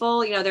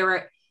grateful. There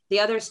were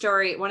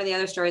one of the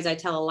other stories I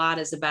tell a lot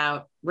is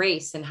about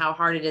race and how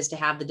hard it is to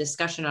have the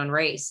discussion on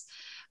race.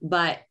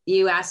 But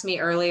you asked me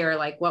earlier,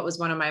 like, what was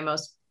one of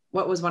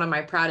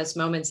my proudest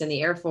moments in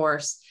the Air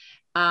Force?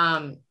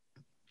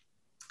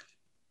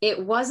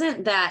 It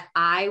wasn't that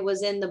I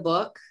was in the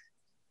book,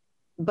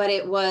 but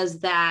it was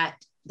that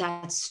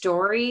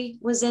story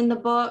was in the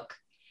book,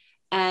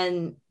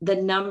 and the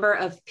number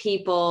of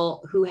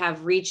people who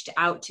have reached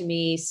out to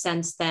me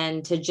since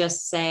then to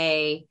just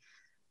say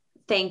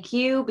thank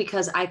you,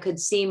 because I could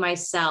see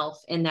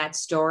myself in that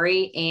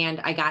story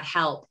and I got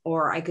help,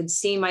 or I could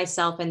see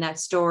myself in that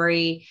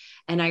story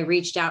and I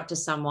reached out to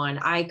someone.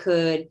 I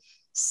could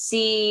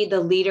see the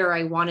leader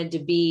I wanted to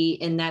be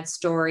in that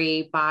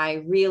story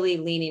by really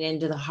leaning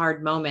into the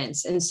hard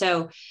moments. And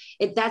so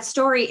that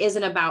story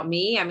isn't about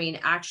me. I mean,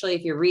 actually,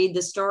 if you read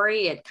the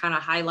story, it kind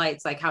of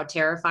highlights like how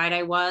terrified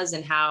I was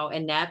and how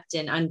inept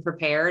and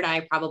unprepared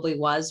I probably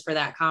was for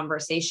that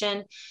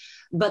conversation.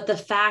 But the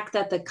fact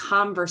that the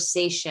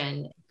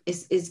conversation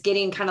is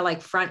getting kind of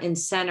like front and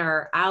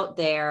center out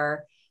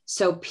there,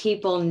 so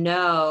people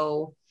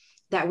know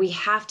that we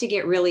have to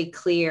get really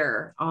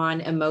clear on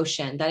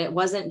emotion, that it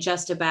wasn't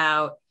just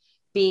about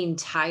being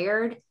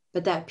tired,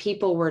 but that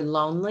people were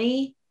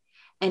lonely,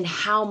 and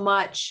how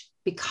much,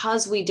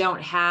 because we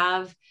don't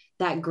have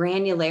that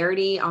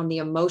granularity on the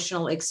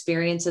emotional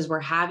experiences we're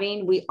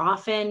having, we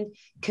often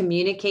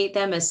communicate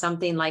them as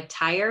something like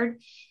tired.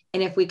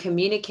 And if we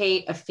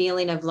communicate a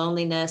feeling of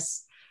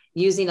loneliness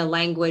using a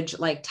language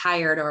like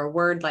tired or a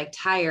word like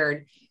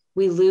tired,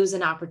 we lose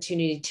an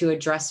opportunity to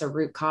address a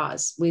root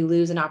cause. We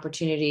lose an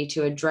opportunity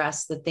to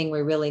address the thing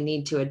we really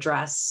need to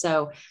address.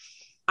 So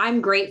I'm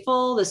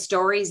grateful the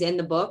story's in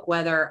the book,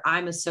 whether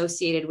I'm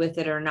associated with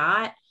it or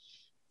not.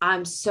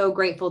 I'm so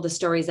grateful the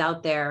story's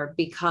out there,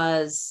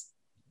 because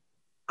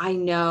I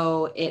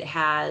know it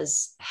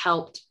has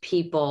helped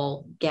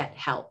people get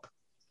help.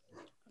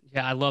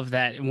 Yeah, I love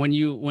that.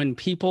 When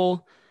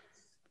people,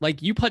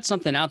 like, you put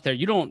something out there,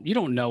 you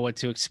don't know what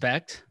to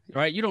expect,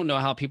 right? You don't know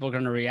how people are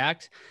going to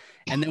react.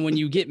 And then when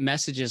you get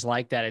messages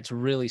like that, it's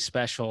really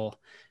special,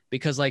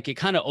 because like it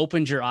kind of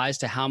opens your eyes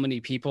to how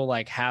many people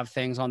like have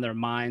things on their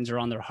minds or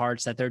on their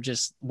hearts that they're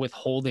just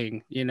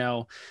withholding, and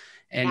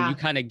Yeah. You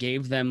kind of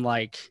gave them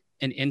like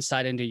an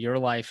insight into your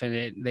life,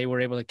 and they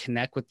were able to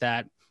connect with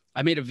that.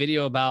 I made a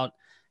video about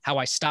how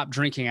I stopped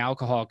drinking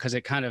alcohol because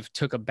it kind of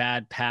took a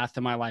bad path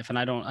in my life, and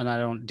I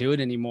don't do it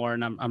anymore.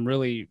 And I'm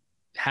really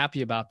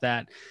happy about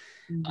that.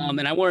 Mm-hmm.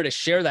 And I wanted to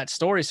share that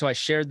story. So I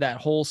shared that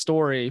whole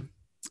story.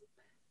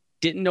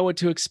 Didn't know what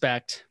to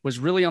expect, was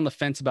really on the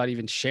fence about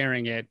even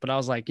sharing it. But I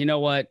was like, you know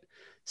what?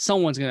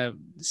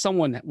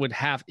 Someone would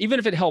have, even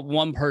if it helped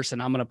one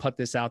person, I'm going to put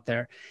this out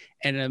there.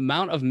 And the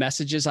amount of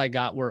messages I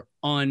got were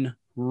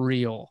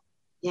unreal.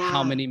 Yeah.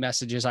 How many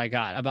messages I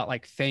got about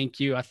like,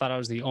 thank you. I thought I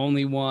was the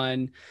only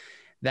one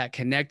that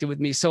connected with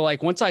me. So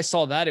like, once I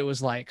saw that, it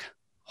was like,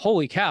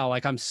 holy cow.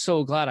 Like, I'm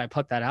so glad I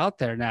put that out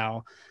there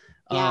now.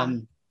 Yeah.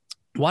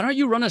 Why don't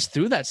you run us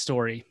through that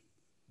story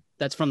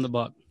that's from the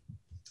book?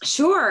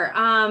 Sure.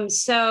 It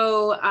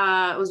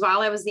was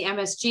while I was the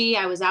MSG,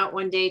 I was out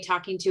one day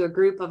talking to a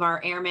group of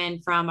our airmen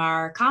from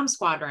our comm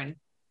squadron,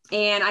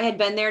 and I had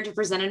been there to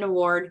present an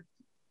award.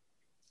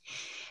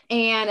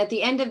 And at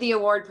the end of the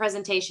award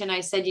presentation, I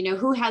said,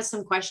 who has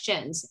some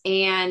questions?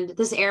 And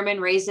this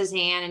airman raised his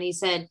hand and he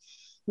said,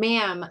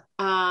 ma'am,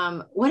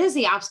 when is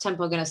the ops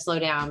tempo going to slow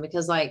down?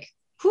 Because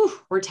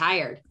we're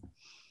tired.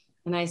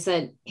 And I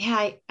said,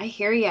 yeah, I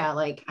hear you.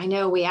 Like, I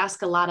know we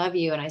ask a lot of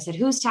you. And I said,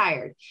 who's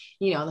tired?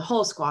 The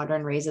whole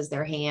squadron raises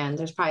their hand.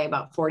 There's probably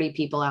about 40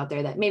 people out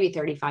there, that maybe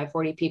 35,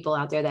 40 people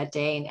out there that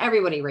day. And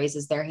everybody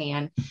raises their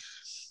hand.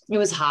 It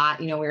was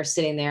hot. We were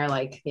sitting there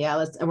like,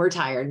 yeah, we're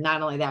tired.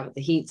 Not only that, but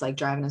the heat's like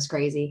driving us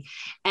crazy.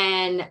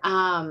 And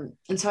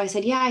so I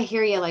said, yeah, I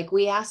hear you. Like,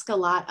 we ask a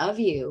lot of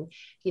you.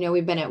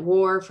 We've been at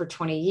war for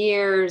 20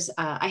 years.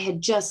 I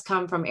had just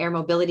come from Air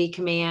Mobility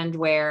Command,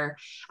 where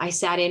I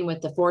sat in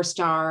with the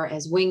 4-star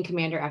as wing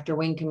commander after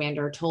wing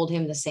commander, told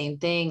him the same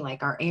thing.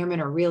 Like, our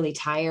airmen are really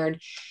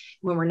tired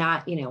when we're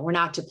not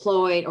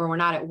deployed, or we're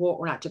not at war,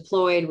 we're not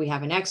deployed. We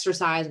have an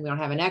exercise. We don't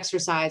have an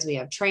exercise. We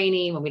have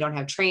training. When we don't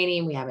have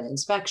training, we have an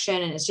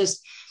inspection. And it's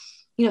just,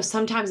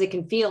 sometimes it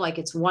can feel like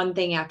it's one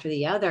thing after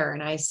the other.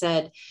 And I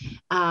said,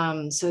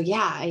 so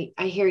yeah,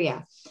 I hear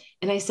you.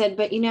 And I said,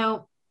 but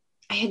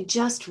I had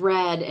just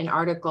read an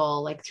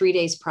article like 3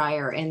 days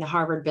prior in the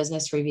Harvard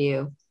Business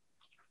Review,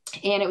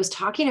 and it was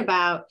talking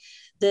about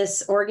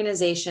this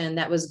organization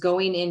that was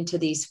going into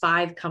these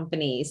 5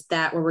 companies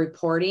that were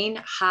reporting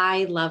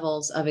high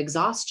levels of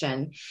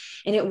exhaustion.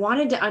 And it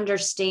wanted to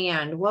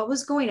understand what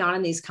was going on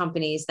in these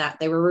companies that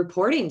they were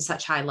reporting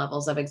such high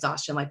levels of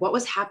exhaustion, like what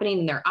was happening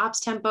in their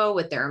ops tempo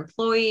with their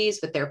employees,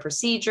 with their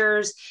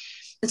procedures.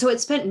 And so it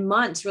spent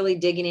months really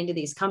digging into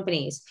these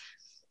companies.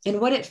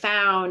 And what it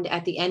found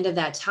at the end of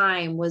that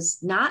time was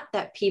not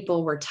that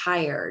people were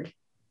tired,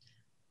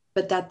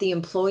 but that the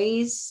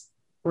employees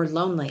were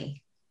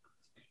lonely.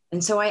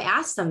 And so I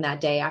asked them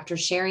that day after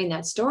sharing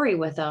that story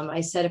with them,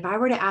 I said, if I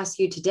were to ask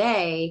you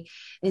today,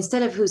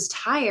 instead of who's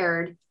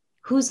tired,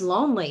 who's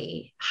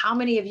lonely, how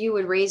many of you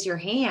would raise your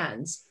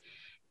hands?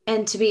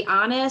 And to be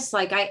honest,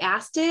 like I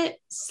asked it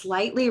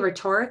slightly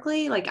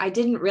rhetorically, like I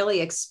didn't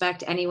really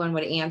expect anyone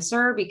would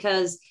answer,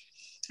 because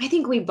I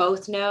think we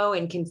both know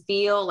and can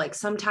feel like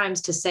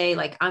sometimes to say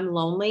like I'm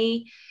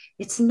lonely,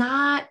 it's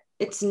not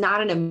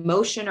an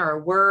emotion or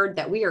a word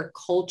that we are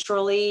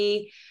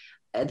culturally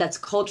that's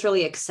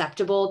culturally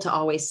acceptable to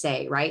always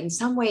say, right? In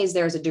some ways,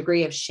 there's a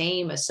degree of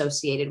shame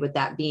associated with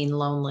that being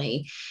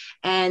lonely.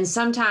 And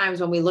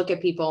sometimes when we look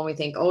at people and we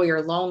think, oh,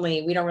 you're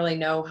lonely, we don't really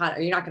know how,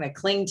 you're not going to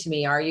cling to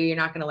me, are you? You're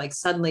not going to like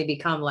suddenly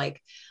become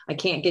like, I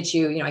can't get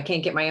you, I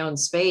can't get my own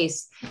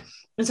space.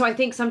 And so I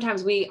think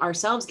sometimes we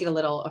ourselves get a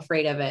little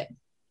afraid of it.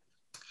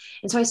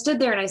 And so I stood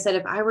there and I said,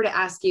 if I were to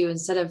ask you,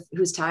 instead of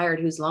who's tired,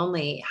 who's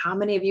lonely, how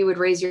many of you would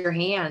raise your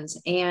hands?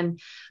 And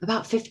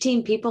about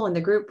 15 people in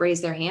the group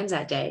raised their hands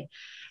that day.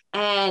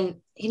 And,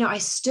 I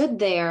stood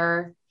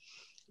there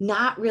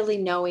not really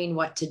knowing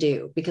what to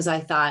do, because I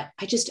thought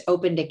I just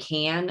opened a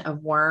can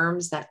of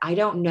worms that I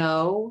don't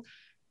know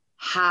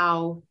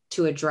how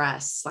to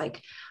address.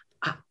 Like,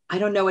 I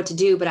don't know what to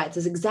do, but at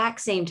this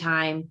exact same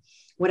time,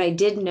 what I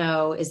did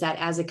know is that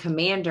as a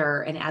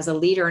commander and as a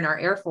leader in our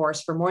Air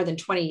Force for more than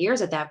 20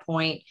 years at that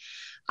point,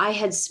 I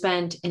had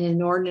spent an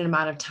inordinate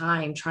amount of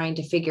time trying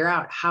to figure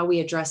out how we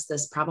address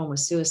this problem with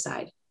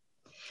suicide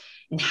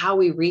and how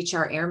we reach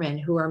our airmen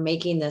who are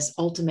making this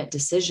ultimate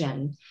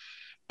decision.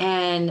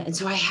 And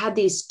so I had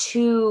these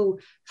two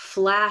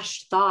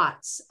flash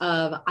thoughts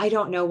of, I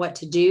don't know what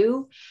to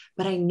do,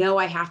 but I know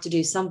I have to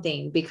do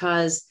something,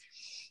 because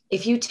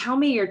if you tell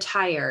me you're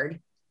tired,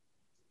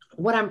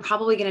 what I'm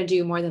probably going to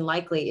do more than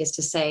likely is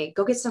to say,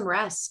 go get some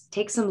rest,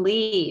 take some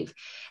leave,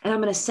 and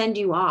I'm going to send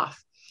you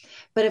off.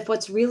 But if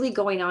what's really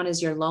going on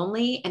is you're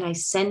lonely and I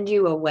send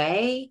you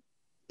away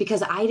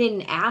because I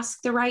didn't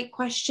ask the right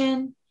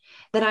question,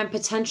 then I'm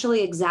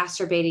potentially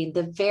exacerbating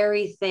the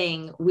very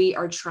thing we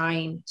are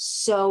trying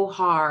so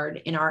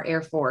hard in our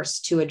Air Force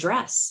to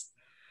address.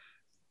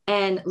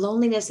 And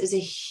loneliness is a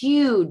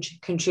huge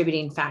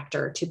contributing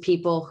factor to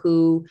people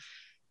who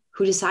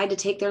decide to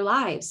take their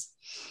lives.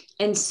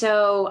 And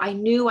so I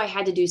knew I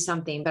had to do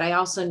something, but I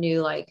also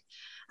knew like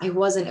I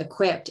wasn't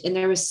equipped. And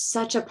there was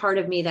such a part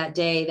of me that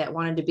day that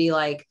wanted to be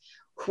like,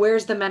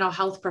 where's the mental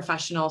health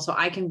professional so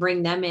I can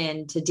bring them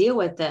in to deal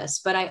with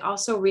this? But I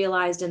also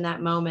realized in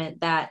that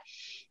moment that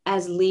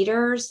as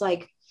leaders,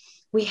 like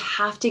we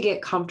have to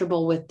get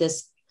comfortable with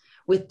this,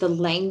 with the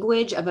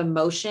language of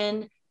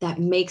emotion that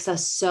makes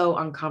us so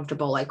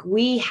uncomfortable. Like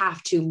we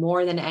have to,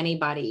 more than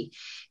anybody,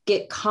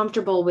 get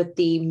comfortable with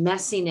the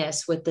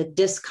messiness, with the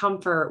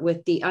discomfort,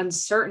 with the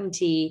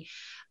uncertainty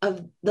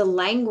of the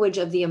language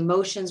of the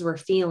emotions we're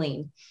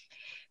feeling.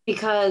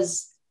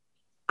 Because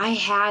I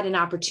had an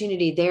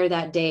opportunity there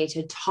that day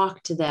to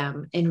talk to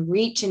them and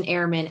reach an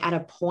airman at a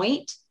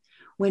point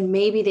when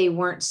maybe they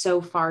weren't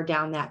so far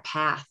down that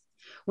path,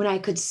 when I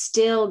could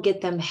still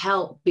get them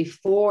help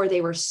before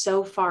they were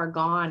so far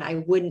gone,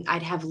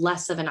 I'd have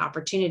less of an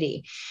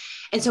opportunity.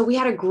 And so we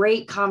had a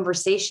great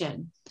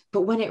conversation.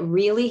 But when it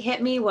really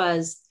hit me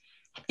was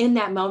in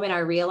that moment, I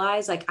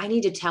realized like, I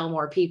need to tell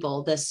more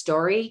people this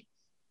story.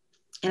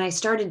 And I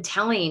started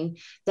telling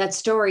that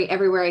story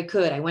everywhere I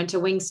could. I went to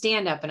Wing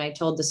Stand Up and I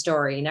told the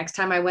story. Next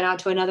time I went out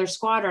to another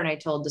squadron, I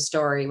told the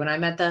story. When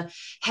I'm at the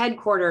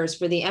headquarters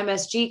for the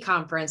MSG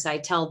conference, I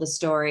tell the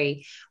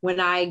story.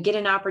 When I get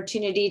an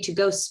opportunity to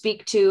go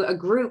speak to a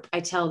group, I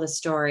tell the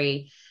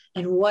story.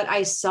 And what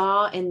I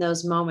saw in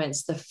those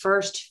moments, the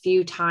first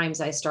few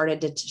times I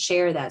started to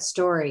share that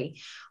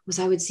story, was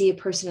I would see a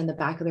person in the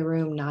back of the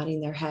room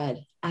nodding their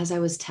head as I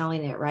was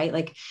telling it, right?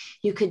 Like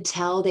you could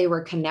tell they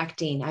were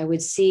connecting. I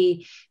would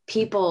see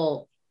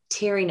people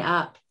tearing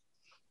up,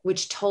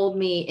 which told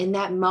me in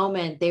that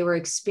moment they were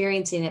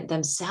experiencing it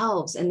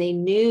themselves. And I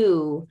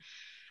knew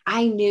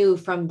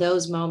from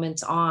those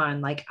moments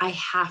on, like, I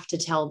have to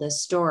tell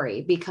this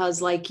story because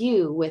like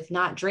you with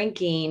not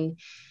drinking,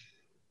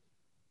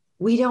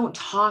 we don't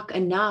talk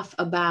enough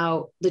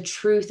about the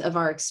truth of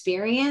our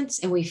experience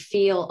and we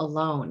feel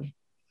alone.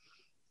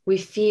 We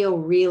feel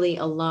really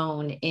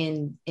alone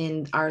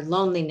in our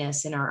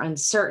loneliness, in our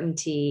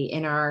uncertainty,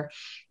 in our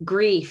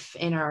grief,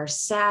 in our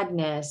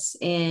sadness,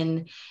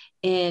 in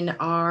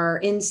our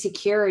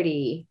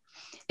insecurity.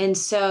 And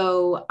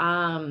so,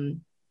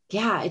 we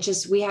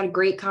had a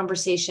great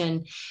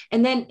conversation.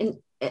 And then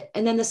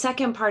the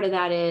second part of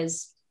that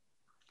is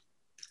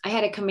I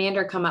had a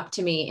commander come up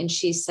to me and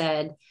she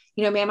said,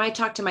 ma'am, I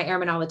talk to my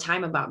airmen all the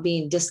time about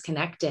being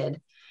disconnected.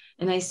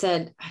 And I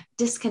said,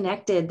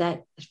 disconnected,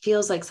 that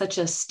feels like such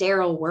a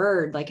sterile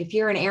word. Like if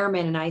you're an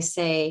airman and I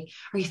say,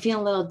 are you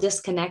feeling a little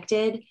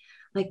disconnected?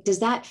 Like, does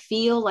that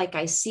feel like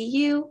I see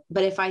you?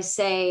 But if I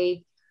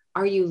say,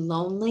 are you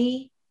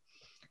lonely?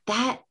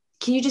 Can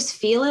you just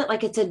feel it?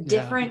 Like it's a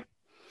different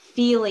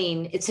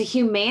feeling. It's a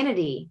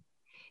humanity.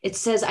 It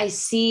says, I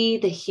see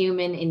the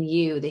human in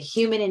you, the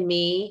human in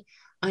me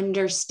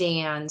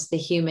understands the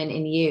human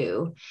in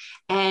you.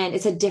 And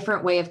it's a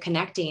different way of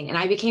connecting. And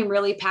I became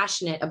really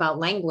passionate about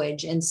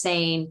language and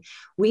saying,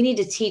 we need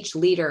to teach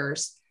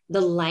leaders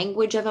the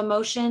language of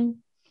emotion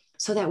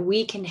so that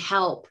we can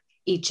help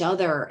each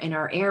other and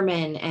our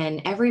airmen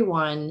and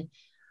everyone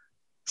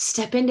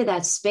step into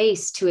that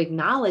space to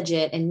acknowledge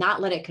it and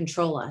not let it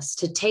control us,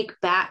 to take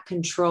back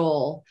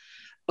control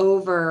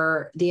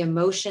over the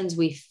emotions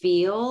we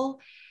feel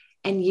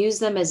and use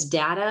them as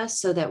data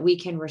so that we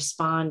can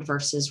respond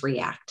versus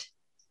react.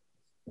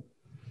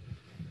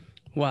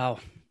 Wow.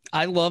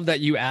 I love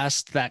that you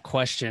asked that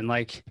question.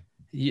 Like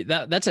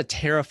that's a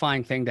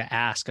terrifying thing to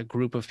ask a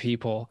group of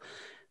people.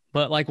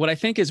 But like what I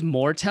think is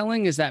more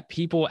telling is that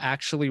people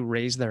actually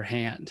raise their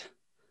hand,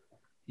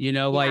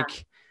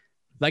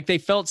 like they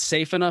felt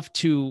safe enough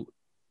to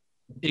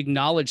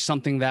acknowledge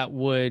something that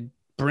would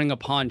bring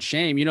upon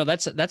shame.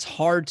 That's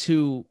hard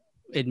to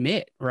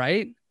admit,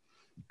 right?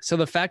 So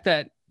the fact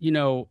that,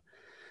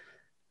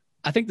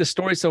 I think the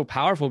story is so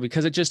powerful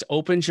because it just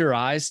opens your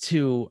eyes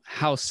to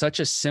how such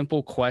a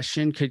simple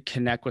question could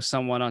connect with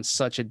someone on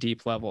such a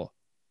deep level.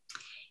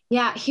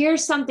 Yeah,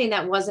 here's something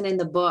that wasn't in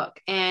the book.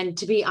 And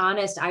to be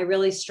honest, I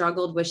really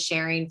struggled with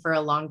sharing for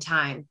a long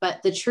time.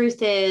 But the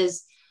truth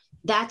is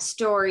that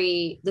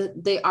story,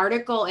 the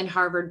article in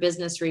Harvard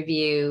Business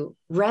Review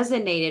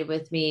resonated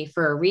with me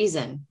for a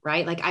reason,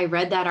 right? Like I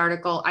read that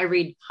article, I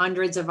read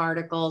hundreds of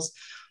articles.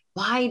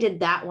 Why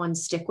did that one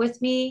stick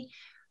with me?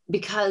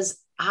 Because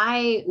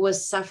I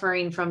was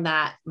suffering from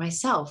that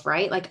myself,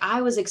 right? Like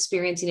I was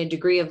experiencing a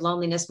degree of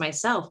loneliness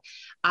myself.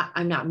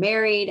 I'm not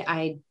married.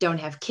 I don't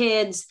have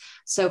kids.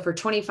 So for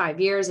 25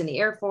 years in the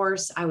Air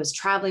Force, I was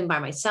traveling by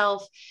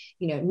myself,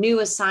 new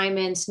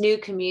assignments, new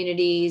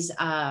communities.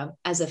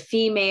 As a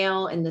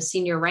female in the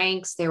senior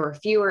ranks, there were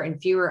fewer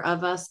and fewer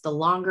of us the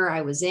longer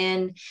I was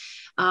in.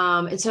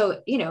 And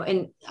so,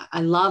 and I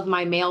love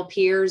my male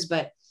peers,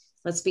 but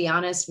let's be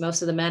honest,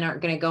 most of the men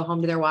aren't going to go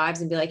home to their wives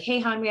and be like, hey,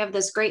 hon, we have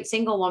this great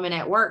single woman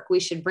at work we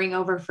should bring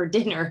over for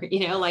dinner.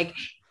 Like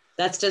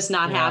that's just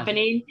not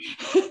happening.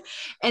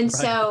 And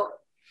so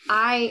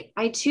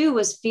I too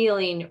was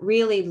feeling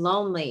really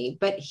lonely,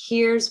 but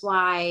here's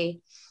why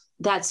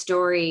that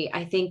story,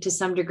 I think to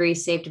some degree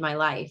saved my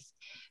life,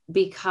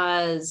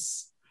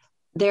 because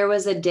there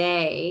was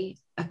a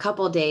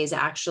couple of days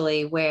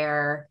actually,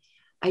 where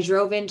I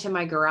drove into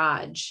my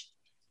garage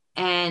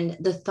and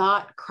the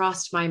thought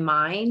crossed my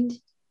mind,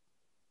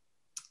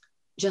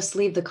 just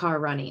leave the car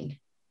running.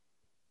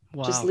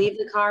 Wow. Just leave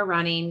the car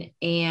running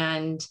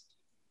and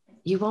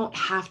you won't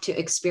have to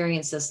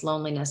experience this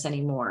loneliness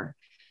anymore.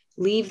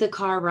 Leave the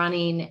car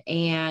running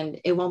and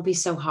it won't be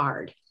so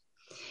hard.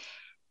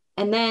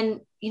 And then,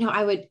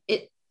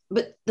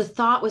 but the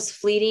thought was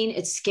fleeting.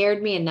 It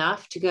scared me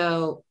enough to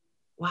go,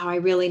 wow, I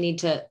need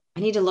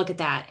to look at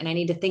that and I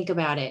need to think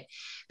about it.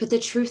 But the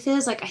truth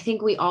is, like, I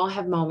think we all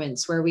have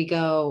moments where we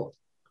go,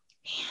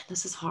 man,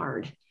 this is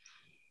hard.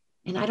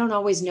 And I don't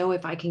always know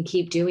if I can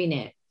keep doing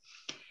it.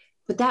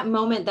 But that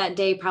moment that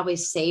day probably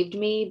saved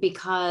me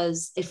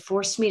because it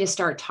forced me to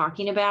start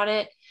talking about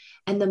it.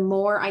 And the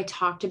more I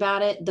talked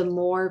about it, the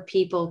more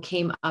people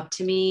came up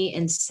to me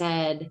and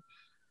said,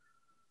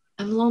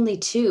 I'm lonely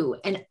too.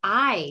 And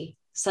I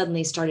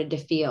suddenly started to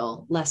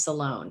feel less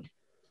alone,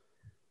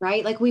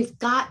 right? Like we've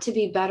got to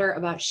be better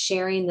about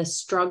sharing the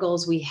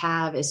struggles we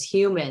have as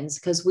humans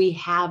because we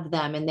have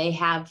them and they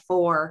have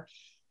for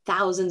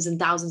thousands and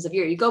thousands of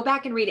years. You go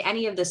back and read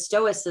any of the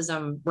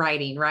Stoicism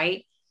writing,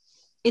 right?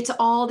 It's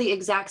all the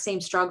exact same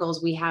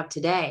struggles we have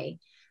today.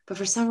 But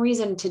for some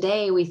reason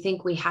today, we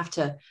think we have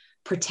to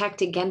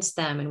protect against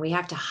them and we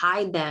have to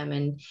hide them.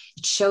 And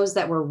it shows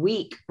that we're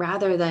weak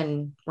rather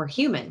than we're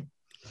human.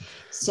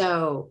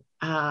 So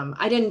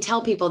I didn't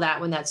tell people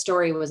that when that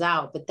story was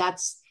out, but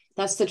that's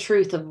the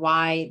truth of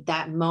why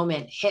that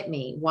moment hit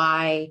me,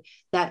 why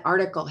that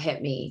article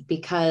hit me,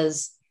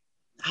 because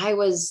I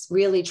was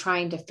really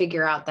trying to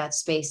figure out that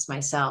space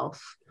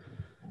myself.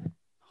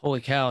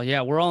 Holy cow.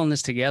 Yeah. We're all in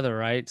this together.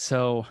 Right.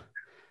 So,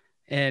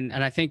 and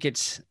I think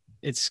it's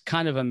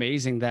kind of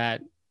amazing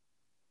that,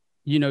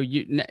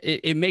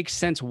 it makes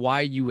sense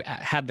why you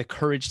had the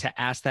courage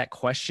to ask that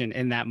question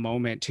in that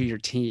moment to your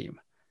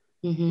team.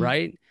 Mm-hmm.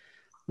 Right.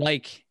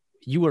 Like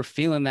you were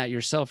feeling that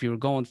yourself. You were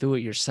going through it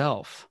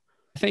yourself.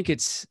 I think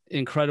it's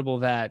incredible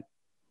that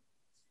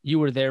you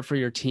were there for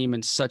your team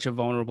in such a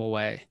vulnerable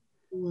way.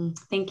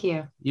 Thank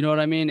you. You know what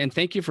I mean? And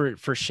thank you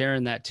for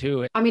sharing that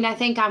too. I mean, I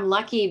think I'm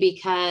lucky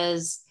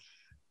because,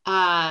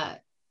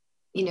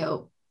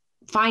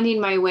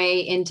 finding my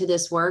way into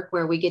this work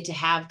where we get to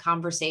have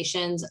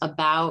conversations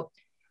about,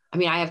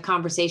 I have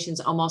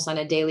conversations almost on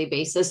a daily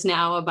basis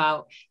now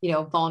about,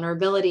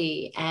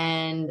 vulnerability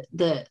and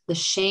the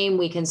shame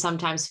we can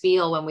sometimes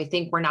feel when we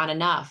think we're not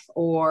enough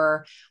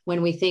or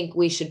when we think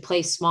we should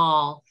play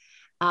small.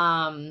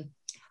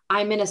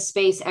 I'm in a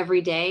space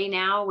every day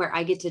now where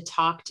I get to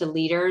talk to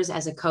leaders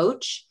as a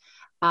coach.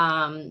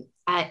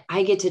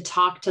 I get to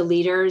talk to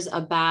leaders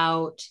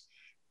about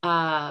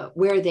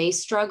where they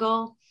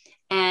struggle.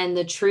 And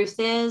the truth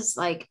is,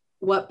 like,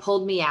 what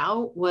pulled me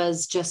out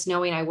was just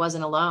knowing I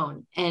wasn't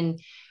alone. And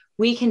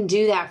we can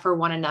do that for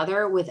one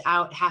another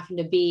without having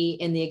to be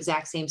in the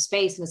exact same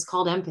space. And it's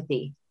called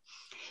empathy.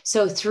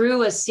 So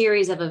through a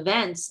series of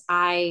events,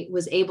 I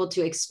was able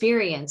to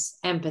experience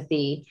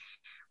empathy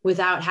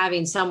without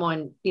having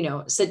someone,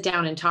 sit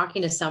down and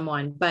talking to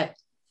someone. But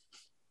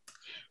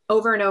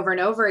over and over and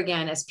over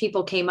again, as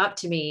people came up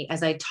to me,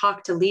 as I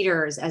talked to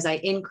leaders, as I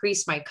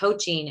increased my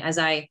coaching, as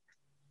I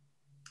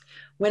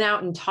went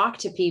out and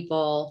talked to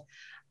people,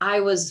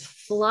 I was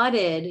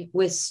flooded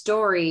with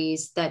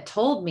stories that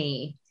told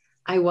me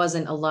I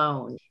wasn't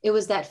alone. It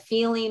was that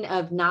feeling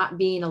of not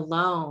being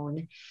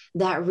alone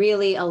that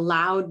really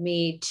allowed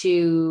me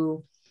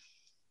to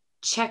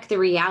check the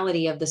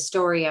reality of the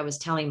story I was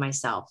telling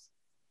myself,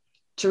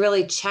 to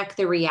really check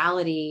the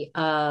reality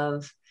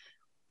of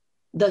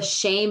the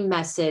shame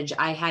message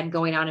I had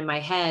going on in my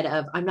head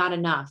of I'm not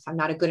enough. I'm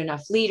not a good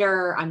enough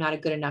leader. I'm not a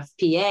good enough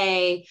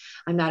PA.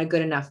 I'm not a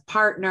good enough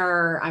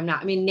partner.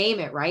 Name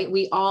it, right?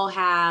 We all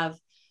have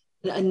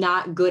a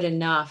not good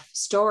enough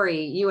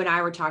story. You and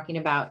I were talking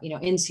about,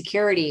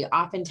 insecurity.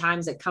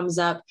 Oftentimes it comes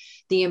up,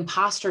 the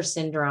imposter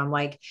syndrome.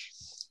 Like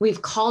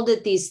we've called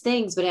it these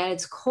things, but at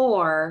its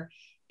core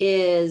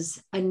is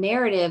a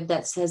narrative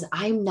that says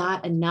I'm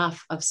not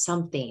enough of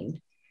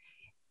something.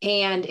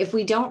 And if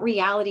we don't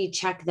reality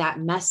check that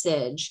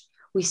message,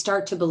 we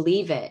start to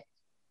believe it.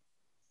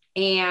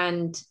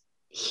 And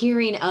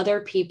hearing other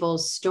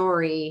people's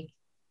story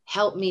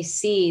helped me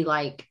see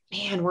like,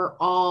 man, we're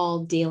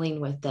all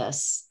dealing with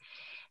this.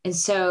 And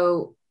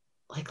so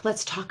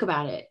let's talk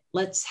about it.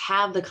 Let's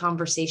have the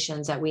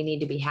conversations that we need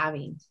to be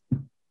having.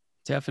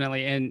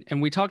 Definitely.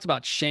 And we talked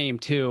about shame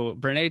too.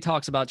 Brene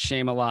talks about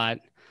shame a lot.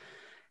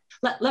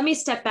 Let me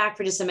step back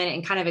for just a minute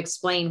and kind of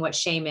explain what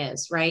shame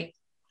is, right?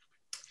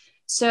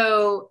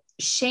 So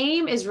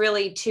shame is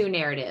really two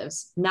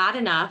narratives: not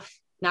enough,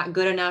 not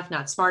good enough,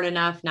 not smart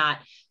enough, not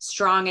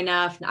strong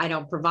enough. I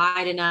don't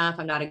provide enough.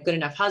 I'm not a good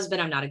enough husband.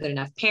 I'm not a good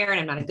enough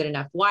parent. I'm not a good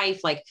enough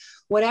wife. Like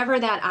whatever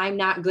that I'm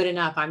not good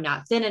enough. I'm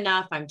not thin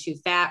enough. I'm too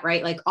fat,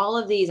 right? Like all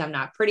of these, I'm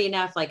not pretty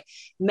enough. Like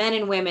men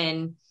and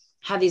women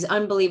have these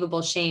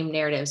unbelievable shame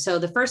narratives. So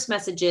the first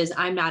message is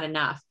I'm not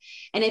enough.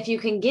 And if you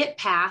can get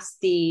past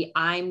the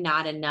I'm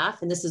not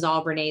enough, and this is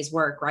all Brene's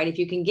work, right? If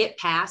you can get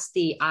past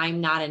the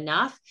I'm not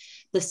enough,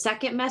 the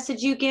second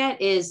message you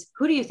get is,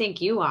 who do you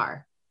think you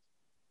are?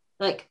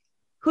 Like,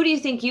 who do you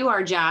think you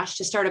are, Josh,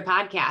 to start a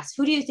podcast?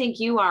 Who do you think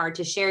you are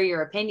to share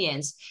your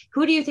opinions?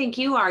 Who do you think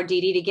you are,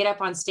 Dee Dee, to get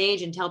up on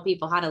stage and tell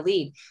people how to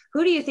lead?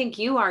 Who do you think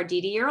you are,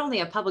 Dee Dee? You're only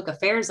a public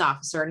affairs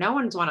officer. No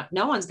one's going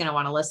to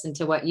want to listen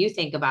to what you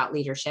think about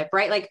leadership,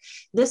 right? Like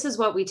this is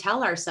what we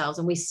tell ourselves.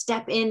 And we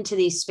step into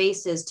these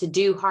spaces to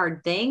do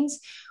hard things.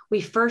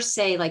 We first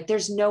say like,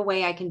 there's no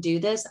way I can do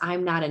this.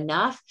 I'm not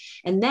enough.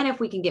 And then if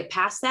we can get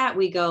past that,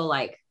 we go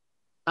like,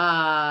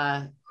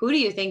 who do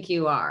you think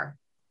you are?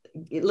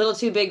 A little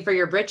too big for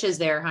your britches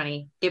there,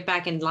 honey. Get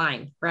back in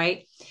line,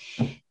 right?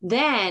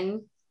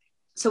 Then,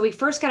 so we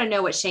first got to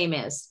know what shame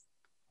is.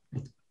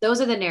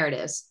 Those are the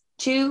narratives.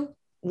 2,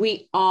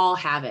 we all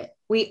have it.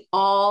 We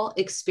all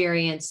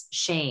experience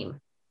shame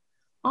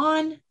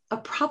on a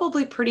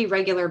probably pretty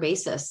regular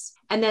basis.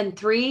 And then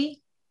 3,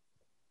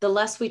 the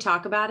less we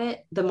talk about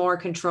it, the more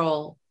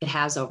control it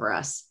has over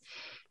us.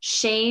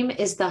 Shame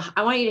is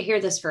I want you to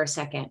hear this for a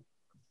second.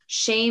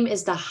 Shame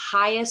is the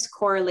highest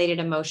correlated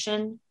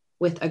emotion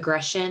with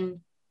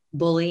aggression,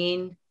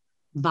 bullying,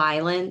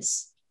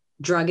 violence,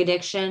 drug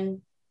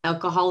addiction,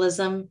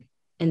 alcoholism,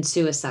 and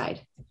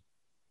suicide.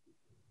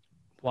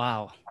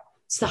 Wow.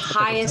 It's the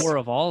highest. Core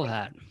of all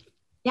that.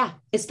 Yeah.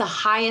 It's the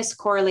highest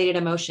correlated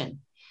emotion.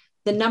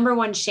 The number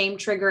one shame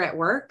trigger at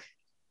work,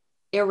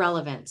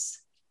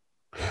 irrelevance.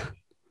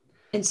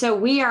 And so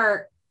we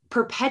are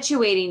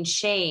perpetuating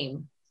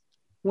shame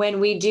when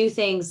we do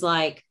things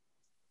like,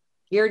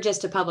 you're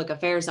just a public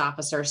affairs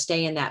officer,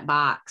 stay in that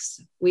box.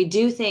 We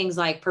do things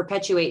like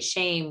perpetuate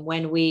shame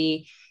when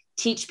we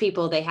teach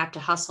people they have to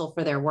hustle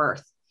for their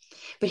worth.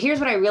 But here's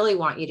what I really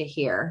want you to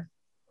hear.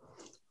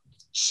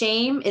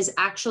 Shame is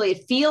actually,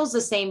 it feels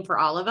the same for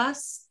all of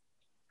us.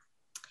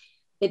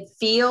 It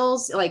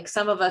feels like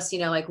some of us,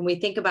 like when we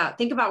think about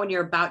when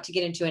you're about to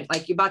get into it,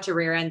 like you're about to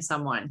rear end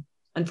someone.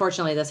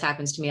 Unfortunately, this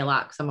happens to me a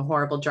lot because I'm a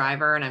horrible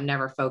driver and I'm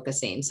never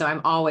focusing. So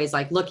I'm always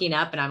like looking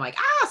up and I'm like,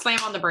 slam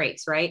on the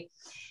brakes, right?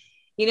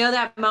 You know,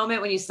 that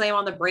moment when you slam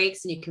on the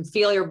brakes and you can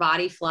feel your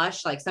body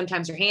flush, like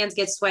sometimes your hands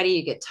get sweaty,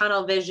 you get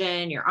tunnel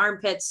vision, your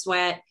armpits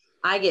sweat.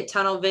 I get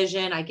tunnel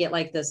vision. I get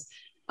like this,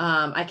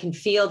 I can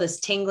feel this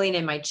tingling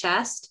in my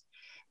chest.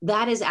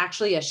 That is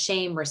actually a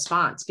shame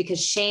response,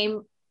 because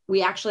shame,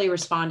 we actually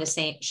respond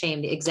to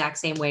shame the exact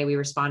same way we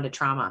respond to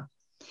trauma.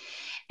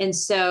 And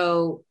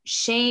so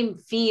shame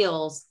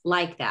feels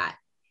like that.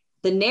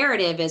 The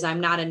narrative is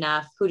I'm not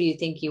enough. Who do you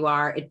think you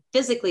are? It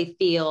physically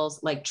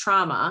feels like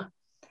trauma.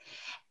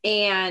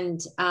 And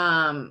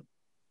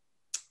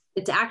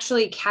it's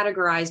actually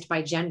categorized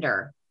by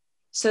gender.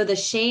 So the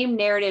shame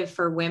narrative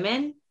for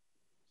women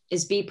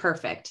is be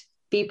perfect,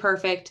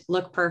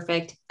 look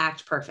perfect,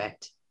 act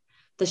perfect.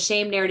 the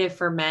shame narrative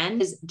for men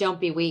is don't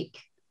be weak.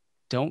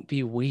 Don't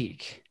be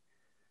weak.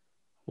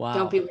 Wow.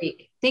 Don't be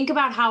weak. Think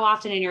about how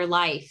often in your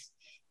life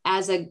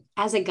as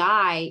a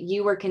guy,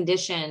 you were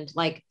conditioned,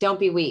 like, don't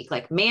be weak,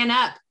 like man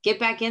up, get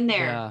back in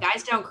there. Yeah.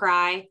 Guys don't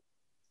cry.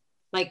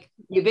 Like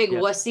you big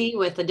Yep. wussy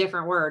with a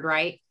different word,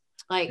 right?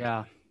 Like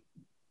Yeah.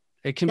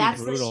 It can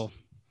be brutal.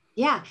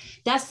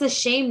 That's the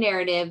shame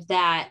narrative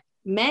that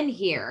men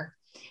hear.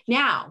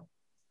 Now,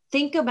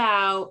 think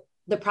about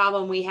the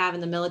problem we have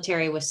in the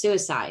military with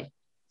suicide.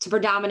 It's a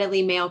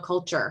predominantly male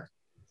culture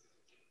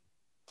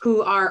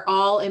who are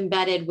all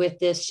embedded with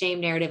this shame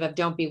narrative of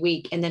don't be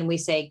weak. And then we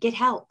say, get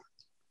help.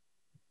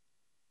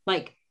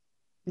 Like,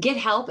 get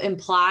help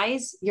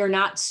implies you're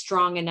not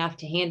strong enough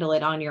to handle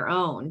it on your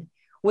own,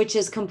 which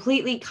is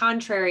completely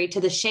contrary to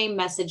the shame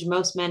message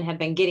most men have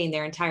been getting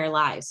their entire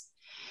lives.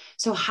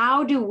 So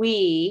how do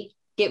we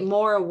get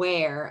more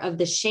aware of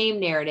the shame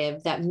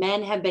narrative that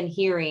men have been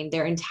hearing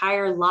their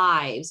entire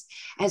lives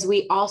as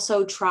we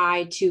also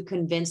try to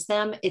convince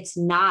them it's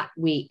not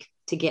weak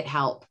to get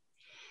help,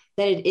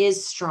 that it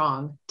is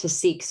strong to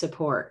seek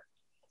support,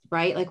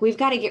 right? Like we've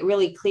got to get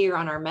really clear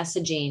on our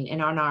messaging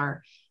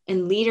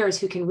and leaders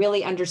who can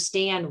really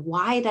understand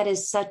why that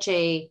is such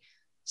a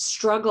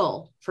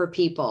struggle for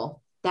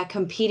people, that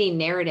competing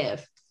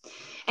narrative.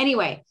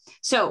 Anyway,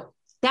 so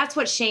that's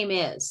what shame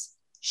is.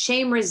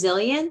 Shame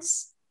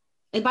resilience.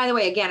 And by the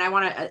way, again, I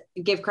want to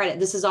give credit.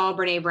 This is all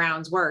Brene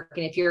Brown's work.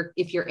 And if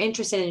you're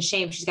interested in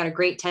shame, she's got a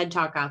great TED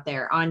Talk out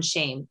there on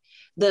shame.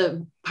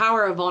 The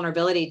Power of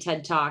Vulnerability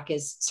TED Talk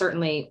is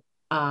certainly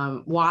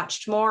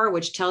watched more,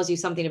 which tells you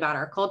something about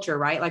our culture,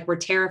 right? Like we're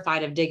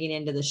terrified of digging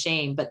into the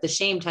shame, but the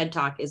shame TED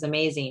Talk is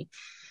amazing.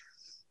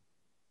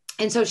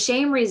 And so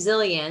shame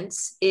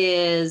resilience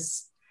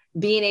is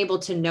being able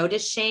to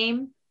notice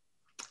shame,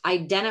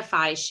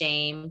 identify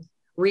shame,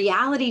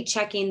 reality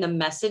checking the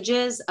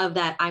messages of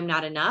that I'm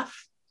not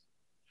enough,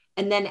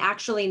 and then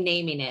actually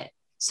naming it.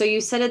 So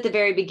you said at the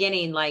very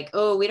beginning, like,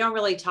 oh, we don't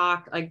really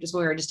talk, like just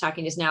when we were just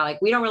talking just now,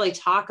 like we don't really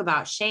talk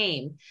about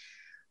shame.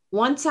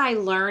 Once I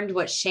learned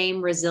what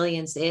shame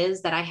resilience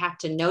is, that I have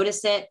to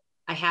notice it,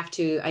 I have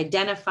to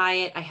identify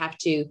it, I have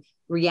to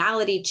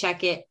reality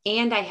check it,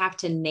 and I have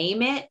to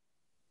name it.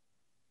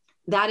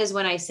 That is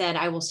when I said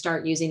I will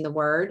start using the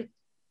word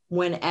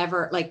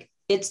whenever, like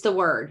it's the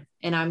word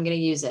and I'm going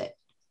to use it.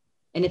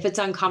 And if it's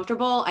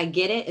uncomfortable, I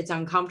get it, it's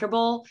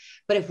uncomfortable.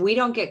 But if we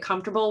don't get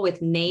comfortable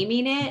with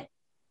naming it,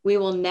 we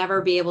will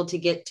never be able to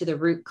get to the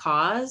root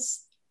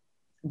cause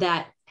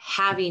that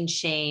having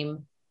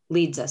shame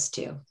leads us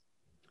to.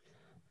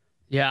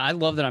 Yeah, I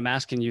love that I'm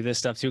asking you this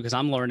stuff too, because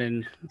I'm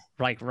learning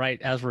like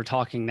right as we're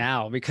talking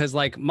now, because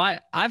like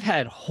I've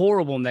had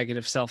horrible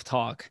negative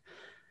self-talk,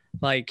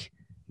 like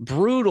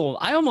brutal.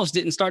 I almost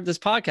didn't start this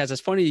podcast. It's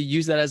funny you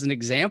use that as an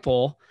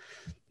example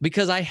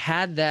because I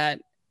had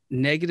that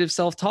negative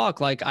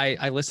self-talk. Like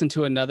I listened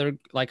to another,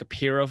 like a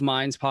peer of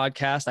mine's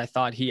podcast. I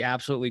thought he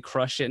absolutely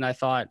crushed it. And I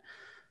thought,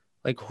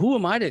 like, who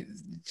am I to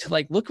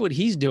like, look what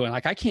he's doing.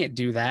 Like, I can't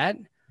do that.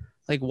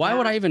 Like, why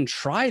would I even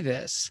try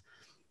this?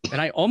 And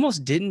I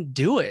almost didn't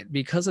do it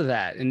because of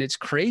that. And it's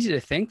crazy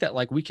to think that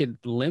like we could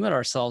limit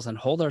ourselves and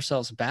hold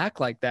ourselves back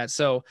like that.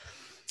 So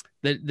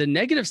the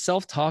negative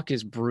self-talk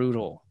is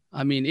brutal.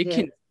 I mean,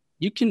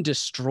 you can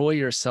destroy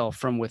yourself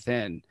from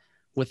within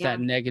with that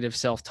negative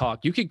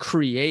self-talk. You could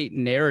create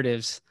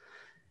narratives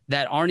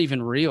that aren't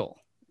even real.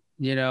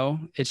 You know,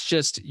 it's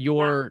just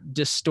your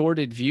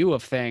distorted view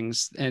of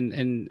things.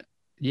 And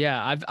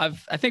yeah,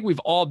 I think we've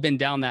all been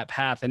down that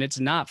path and it's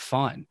not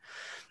fun.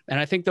 And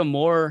I think the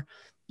more,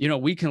 you know,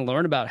 we can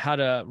learn about how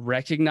to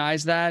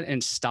recognize that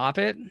and stop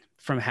it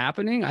from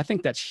happening, I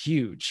think that's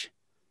huge.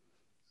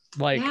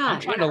 Like I'm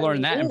trying to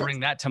learn that and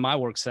bring that to my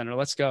work center.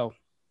 Let's go.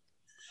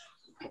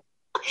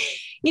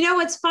 You know,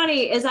 what's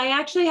funny is I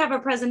actually have a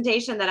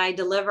presentation that I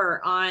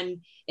deliver on,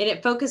 and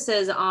it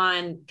focuses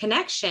on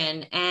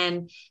connection,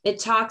 and it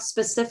talks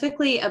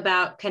specifically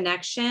about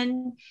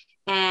connection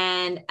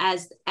and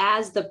as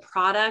the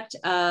product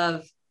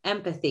of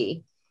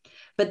empathy.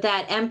 But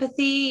that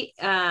empathy,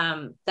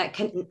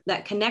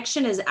 that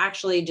connection is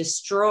actually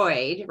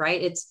destroyed,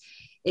 right?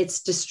 It's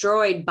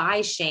destroyed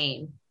by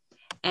shame.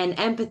 And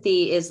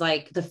empathy is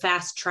like the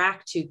fast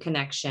track to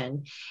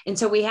connection. And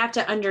so we have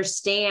to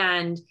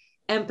understand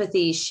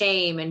empathy,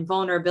 shame, and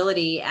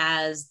vulnerability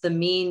as the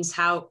means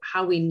how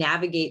we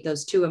navigate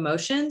those two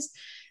emotions.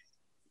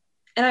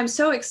 And I'm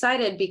so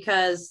excited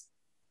because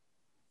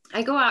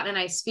I go out and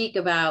I speak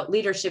about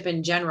leadership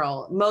in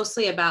general,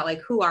 mostly about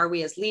like, who are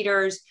we as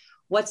leaders?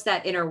 What's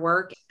that inner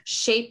work?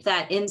 Shape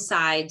that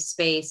inside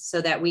space so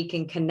that we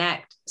can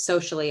connect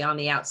socially on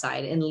the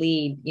outside and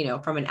lead, you know,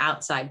 from an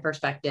outside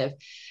perspective.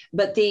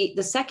 But the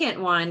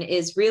second one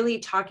is really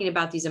talking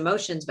about these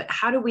emotions, but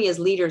how do we as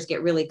leaders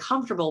get really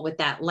comfortable with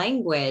that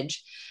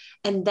language?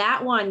 And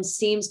that one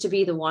seems to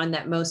be the one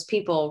that most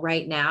people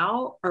right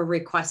now are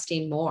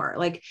requesting more.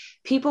 Like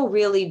people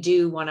really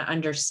do want to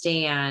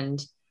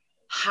understand,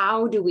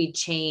 how do we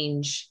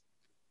change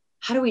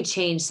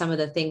some of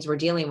the things we're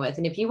dealing with?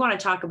 And if you want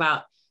to talk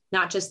about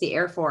not just the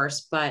Air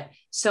Force, but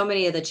so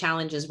many of the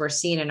challenges we're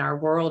seeing in our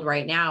world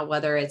right now,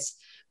 whether it's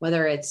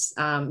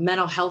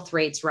mental health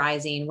rates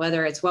rising,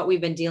 whether it's what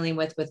we've been dealing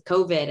with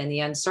COVID and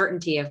the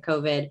uncertainty of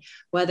COVID,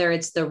 whether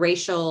it's the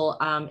racial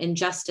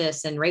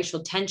injustice and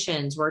racial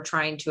tensions we're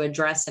trying to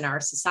address in our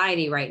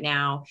society right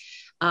now.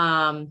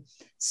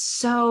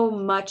 So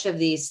much of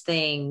these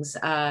things,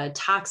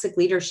 toxic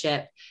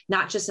leadership,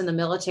 not just in the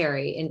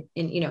military,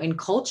 in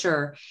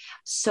culture,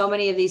 so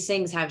many of these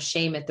things have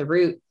shame at the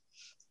root.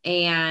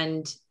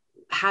 And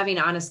having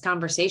honest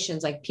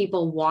conversations, like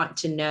people want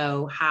to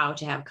know how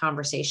to have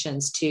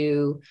conversations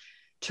to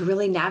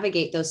really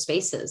navigate those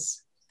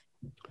spaces.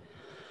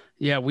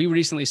 Yeah, we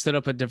recently stood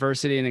up a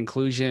diversity and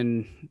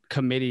inclusion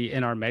committee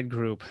in our med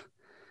group.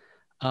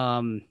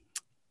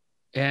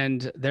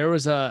 And there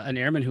was an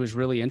airman who was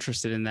really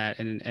interested in that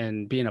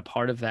and being a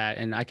part of that.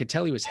 And I could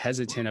tell he was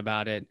hesitant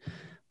about it.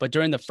 But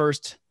during the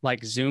first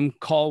Zoom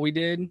call we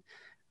did,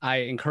 I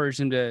encouraged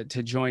him to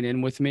join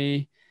in with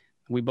me.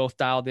 We both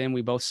dialed in.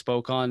 We both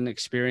spoke on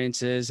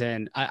experiences.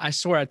 And I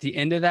swear at the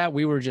end of that,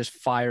 we were just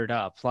fired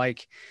up.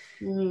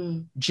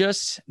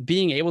 Just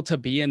being able to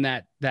be in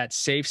that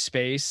safe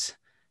space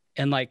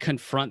and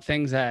confront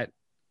things that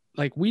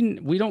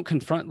we don't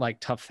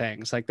confront tough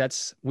things.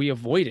 We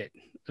avoid it,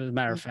 as a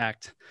matter of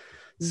fact.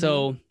 Mm-hmm.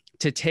 So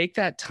to take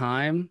that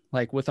time,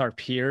 with our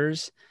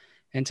peers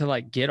and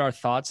to get our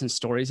thoughts and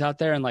stories out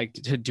there and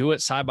to do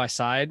it side by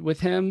side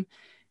with him,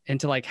 and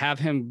to have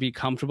him be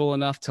comfortable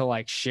enough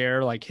to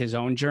share his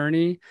own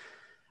journey.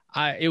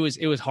 It was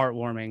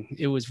heartwarming.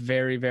 It was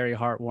very, very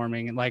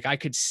heartwarming. And I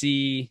could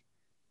see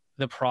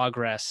the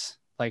progress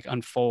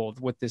unfold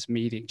with this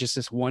meeting, just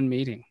this one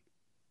meeting.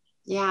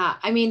 Yeah.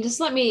 I mean,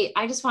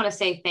 I just want to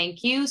say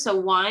thank you. So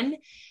one,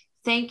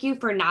 thank you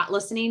for not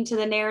listening to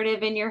the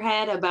narrative in your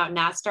head about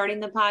not starting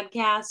the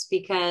podcast,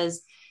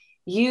 because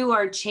you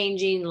are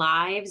changing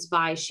lives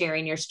by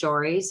sharing your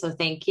story. So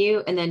thank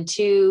you. And then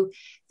two,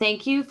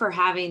 thank you for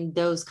having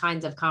those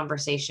kinds of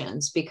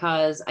conversations,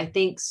 because I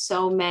think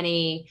so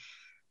many,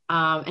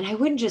 and I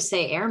wouldn't just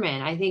say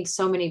airmen, I think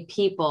so many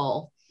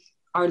people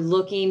are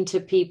looking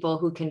to people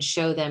who can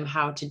show them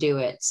how to do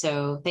it.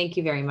 So thank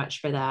you very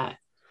much for that.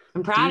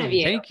 I'm proud of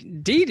you. Thank you.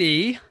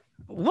 Dee.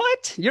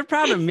 What? You're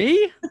proud of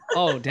me?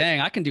 Oh, dang.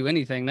 I can do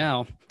anything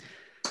now.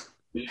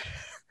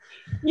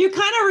 You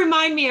kind of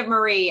remind me of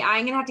Marie.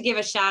 I'm going to have to give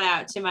a shout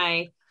out to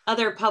my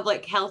other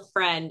public health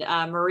friend,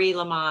 Marie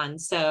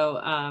Lamond. So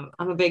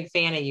I'm a big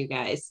fan of you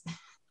guys.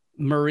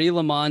 Marie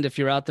Lamond, if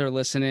you're out there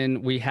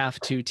listening, we have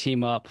to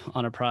team up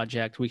on a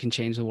project. We can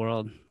change the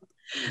world.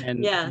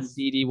 And yes,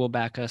 Dee will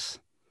back us.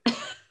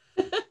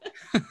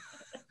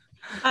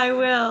 I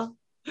will.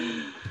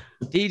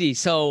 Dee,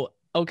 so,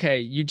 okay,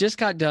 you just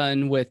got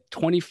done with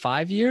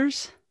 25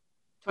 years?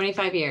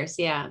 25 years.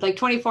 Yeah.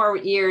 24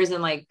 years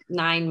and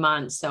 9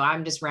 months. So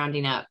I'm just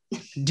rounding up.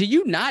 Do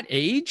you not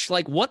age?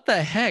 What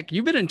the heck?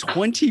 You've been in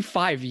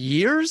 25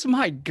 years?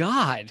 My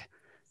God.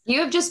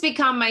 You have just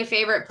become my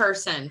favorite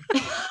person.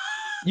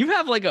 You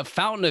have a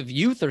fountain of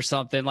youth or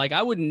something.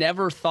 I would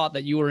never thought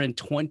that you were in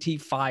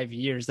 25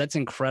 years. That's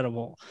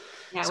incredible.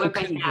 Yeah. So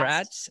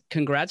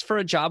congrats for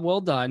a job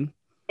well done.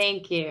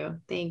 Thank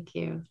you. Thank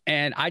you.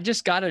 And I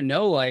just got to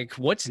know,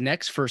 what's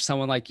next for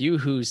someone like you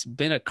who's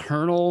been a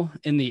colonel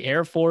in the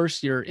Air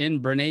Force? You're in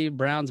Brené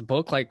Brown's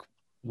book.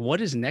 What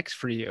is next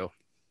for you?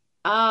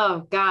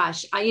 Oh,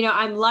 gosh.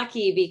 I'm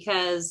lucky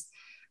because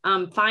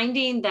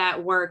finding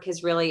that work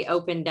has really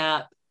opened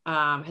up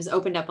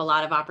a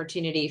lot of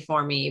opportunity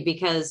for me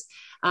because,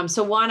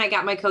 so one, I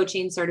got my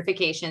coaching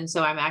certification.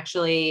 So I'm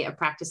actually a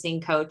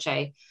practicing coach.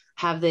 I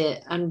have the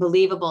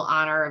unbelievable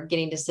honor of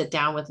getting to sit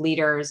down with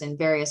leaders in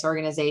various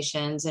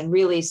organizations and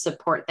really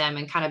support them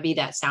and kind of be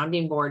that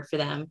sounding board for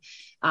them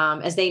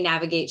as they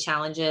navigate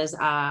challenges.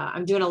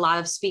 I'm doing a lot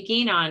of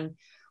speaking on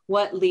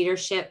what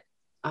leadership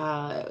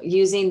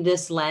using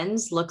this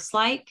lens looks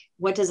like.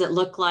 What does it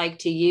look like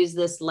to use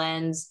this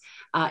lens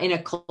in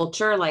a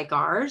culture like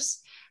ours?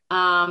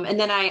 And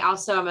then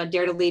I'm a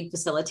Dare to Lead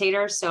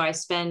facilitator. So I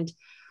spend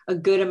a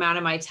good amount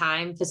of my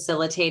time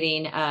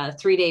facilitating a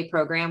 3-day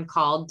program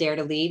called Dare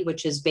to Lead,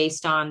 which is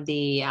based on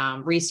the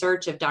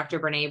research of Dr.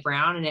 Brené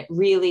Brown. And it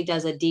really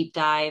does a deep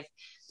dive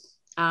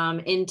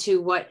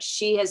into what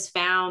she has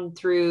found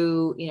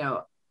through,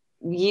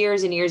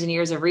 years and years and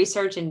years of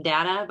research and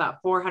data,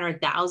 about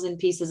 400,000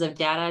 pieces of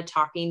data,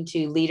 talking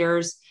to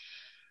leaders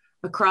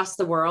across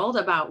the world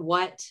about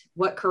what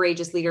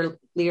courageous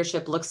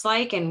leadership looks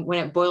like. And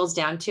when it boils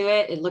down to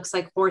it, it looks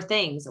like 4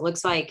 things. It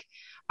looks like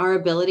our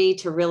ability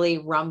to really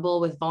rumble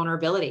with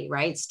vulnerability,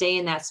 right? Stay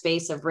in that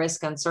space of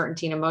risk,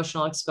 uncertainty, and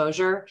emotional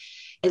exposure.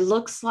 It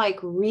looks like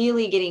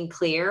really getting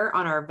clear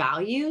on our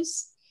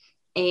values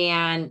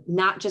and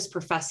not just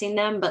professing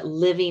them, but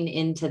living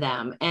into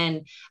them.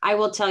 And I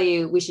will tell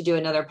you, we should do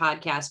another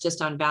podcast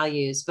just on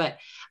values, but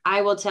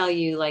I will tell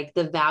you,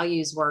 the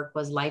values work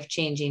was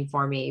life-changing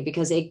for me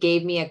because it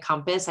gave me a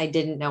compass I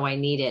didn't know I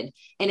needed.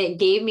 And it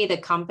gave me the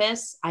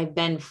compass I've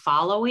been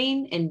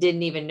following and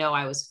didn't even know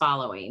I was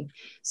following.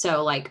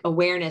 So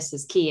awareness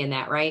is key in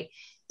that, right?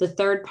 The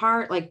third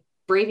part,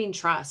 braving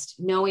trust,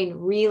 knowing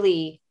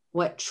really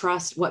what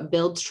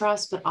builds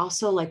trust, but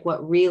also like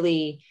what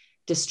really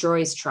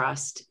destroys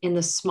trust in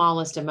the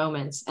smallest of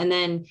moments. And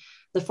then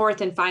the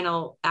fourth and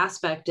final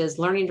aspect is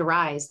learning to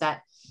rise,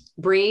 that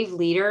brave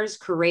leaders,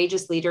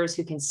 courageous leaders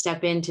who can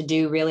step in to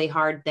do really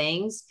hard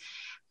things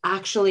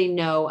actually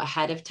know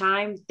ahead of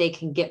time they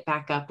can get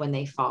back up when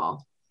they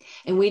fall.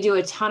 And we do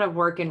a ton of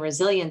work in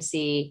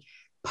resiliency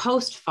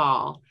post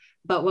fall,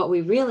 but what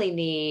we really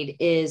need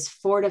is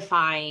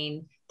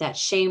fortifying that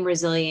shame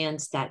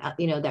resilience, that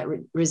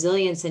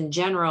resilience in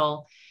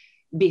general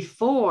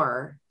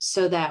before,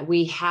 so that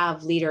we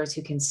have leaders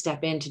who can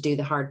step in to do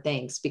the hard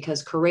things,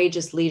 because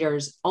courageous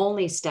leaders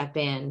only step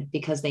in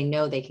because they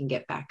know they can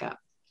get back up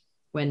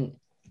when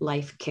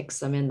life kicks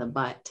them in the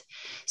butt.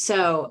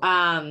 So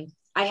I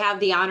have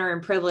the honor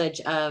and privilege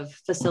of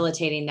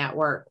facilitating that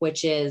work,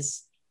 which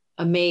is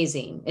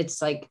amazing.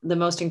 It's like the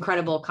most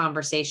incredible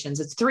conversations.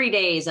 It's 3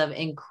 days of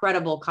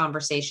incredible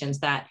conversations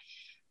that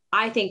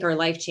I think are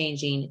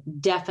life-changing,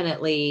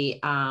 definitely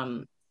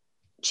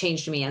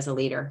changed me as a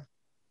leader.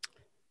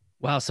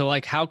 Wow. So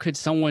like, how could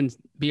someone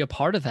be a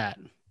part of that?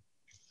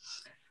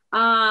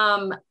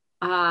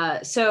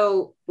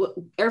 So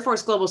Air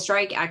Force Global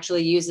Strike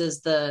actually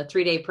uses the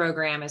 3-day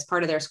program as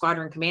part of their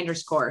squadron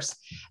commanders course.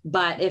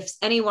 But if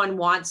anyone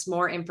wants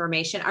more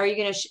information,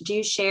 do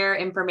you share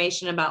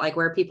information about like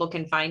where people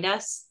can find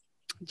us?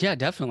 Yeah,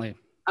 definitely.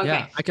 Okay.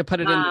 Yeah, I could put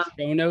it in the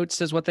show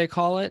notes, is what they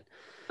call it.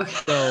 Okay.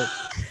 So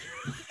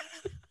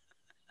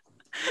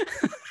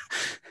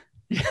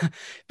yeah,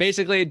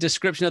 basically a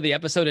description of the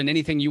episode, and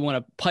anything you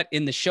want to put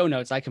in the show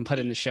notes, I can put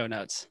in the show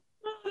notes.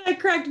 That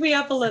cracked me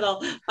up a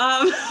little.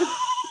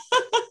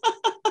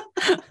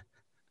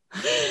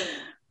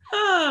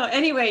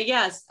 Anyway,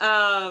 yes.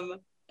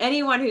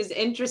 Anyone who's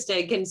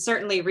interested can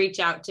certainly reach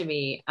out to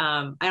me.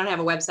 I don't have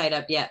a website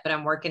up yet, but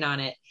I'm working on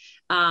it.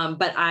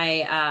 But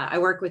I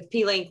work with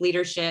P-Link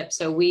Leadership.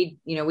 So we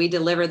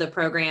deliver the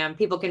program.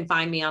 People can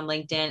find me on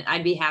LinkedIn.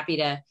 I'd be happy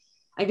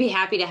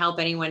to help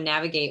anyone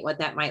navigate what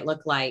that might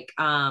look like.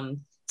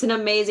 It's an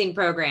amazing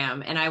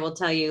program. And I will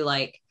tell you,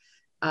 like,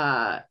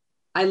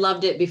 I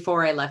loved it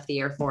before I left the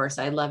Air Force.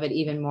 I love it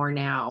even more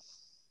now.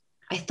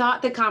 I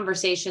thought the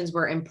conversations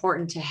were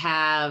important to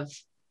have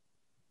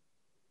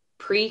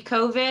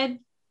pre-COVID,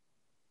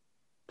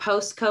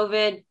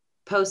 post-COVID,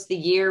 post the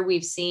year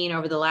we've seen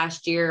over the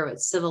last year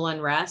with civil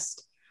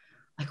unrest.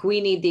 Like,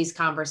 we need these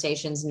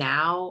conversations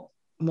now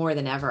more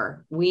than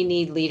ever. We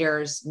need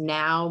leaders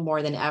now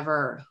more than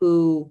ever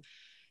who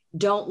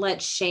don't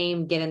let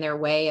shame get in their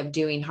way of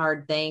doing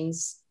hard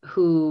things,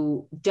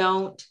 who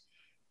don't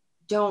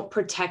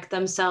protect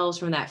themselves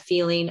from that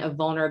feeling of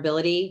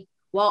vulnerability,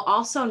 while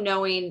also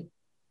knowing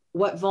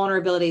what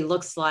vulnerability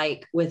looks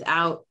like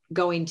without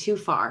going too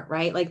far,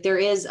 right? Like, there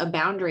is a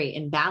boundary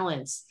and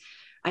balance.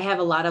 I have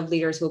a lot of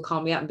leaders who will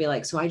call me up and be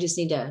like, so I just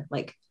need to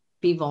like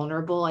be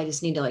vulnerable. I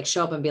just need to like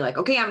show up and be like,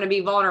 okay, I'm going to be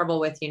vulnerable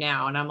with you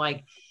now. And I'm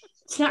like,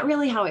 it's not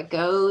really how it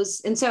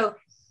goes. And so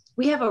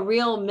we have a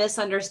real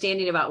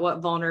misunderstanding about what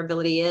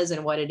vulnerability is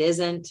and what it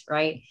isn't,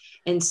 right?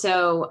 And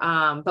so,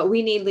 but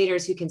we need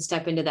leaders who can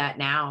step into that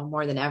now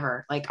more than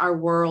ever. Like, our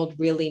world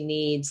really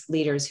needs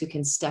leaders who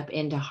can step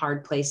into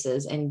hard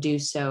places and do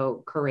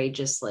so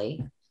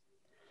courageously.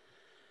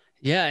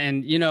 Yeah.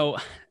 And,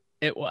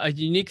 a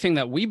unique thing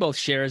that we both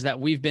share is that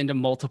we've been to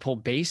multiple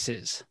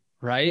bases,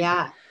 right?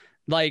 Yeah.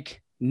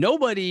 Like,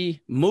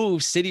 nobody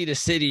moves city to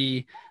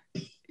city,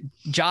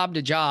 job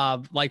to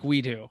job like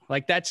we do.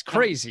 Like, that's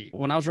crazy.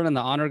 When I was running the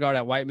honor guard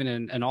at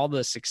Whiteman and all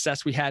the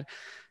success we had,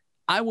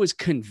 I was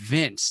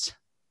convinced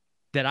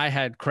that I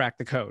had cracked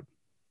the code.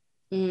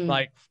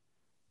 Like,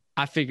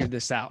 I figured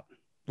this out.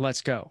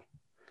 Let's go.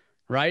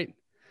 Right.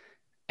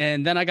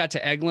 And then I got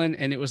to Eglin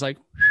and it was like,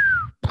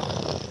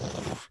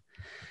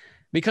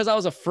 because I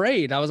was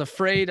afraid. I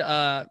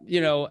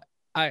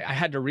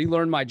had to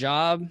relearn my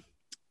job.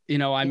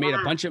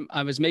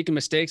 I was making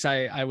mistakes.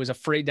 I was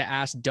afraid to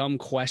ask dumb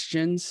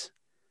questions.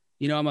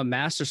 I'm a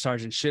master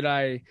sergeant.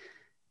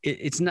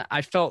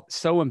 I felt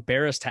so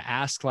embarrassed to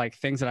ask like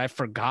things that I've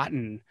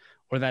forgotten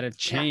or that have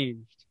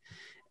changed.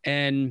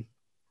 And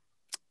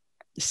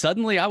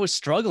suddenly I was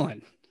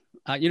struggling.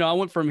 I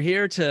went from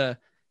here to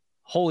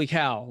holy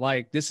cow,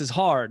 like, this is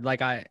hard.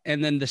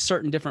 And then the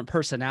certain different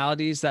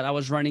personalities that I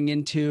was running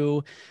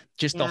into,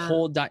 just the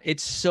whole,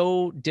 it's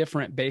so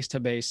different base to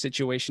base,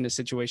 situation to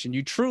situation.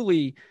 You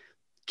truly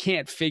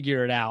can't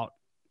figure it out.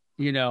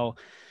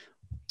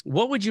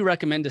 What would you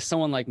recommend to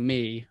someone like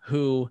me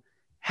who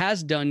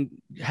has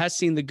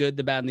seen the good,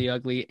 the bad, and the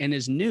ugly, and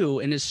is new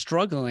and is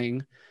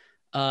struggling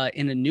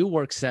in a new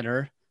work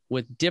center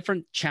with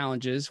different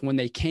challenges when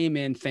they came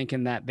in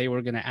thinking that they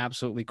were going to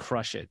absolutely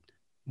crush it?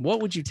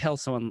 What would you tell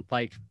someone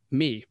like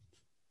me?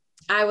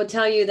 I would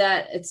tell you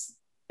that it's,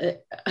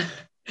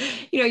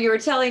 you were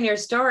telling your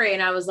story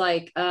and I was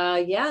like,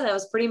 that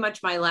was pretty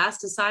much my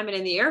last assignment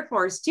in the Air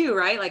Force too,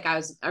 right? Like,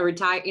 I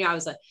retired, I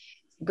was a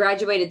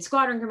graduated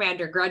squadron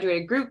commander,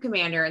 graduated group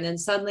commander. And then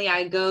suddenly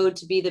I go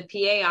to be the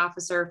PA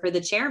officer for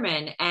the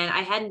chairman. And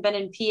I hadn't been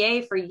in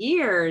PA for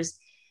years.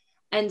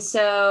 And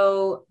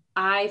so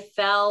I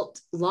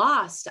felt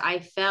lost. I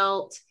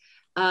felt,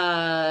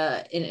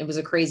 and it was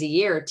a crazy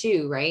year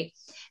too, right?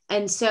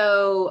 And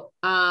so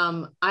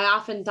I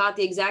often thought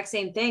the exact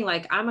same thing,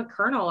 like, I'm a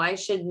colonel, I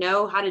should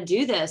know how to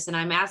do this. And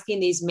I'm asking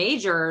these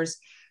majors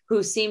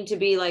who seem to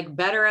be like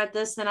better at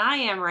this than I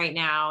am right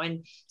now.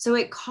 And so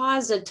it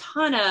caused a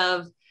ton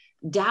of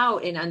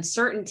doubt and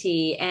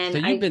uncertainty. And So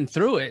you've been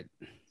through it.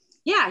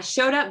 Yeah, I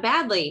showed up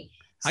badly.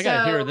 I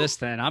got to hear this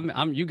then.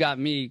 You got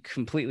me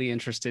completely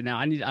interested now.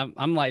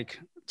 I'm like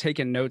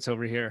taking notes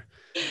over here.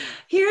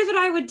 Here's what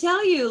I would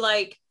tell you.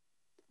 Like,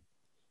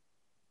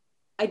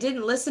 I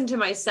didn't listen to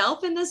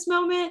myself in this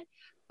moment,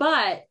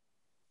 but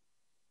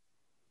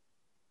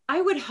I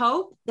would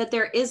hope that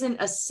there isn't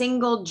a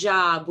single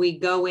job we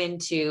go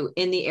into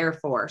in the Air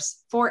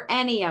Force for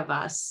any of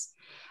us.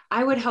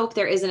 I would hope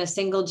there isn't a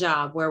single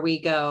job where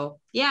we go,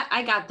 yeah,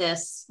 I got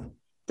this.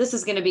 This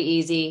is going to be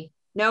easy.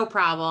 No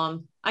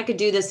problem. I could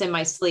do this in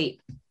my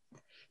sleep.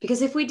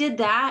 Because if we did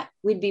that,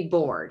 we'd be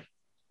bored.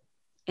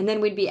 And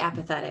then we'd be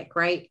apathetic,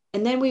 right?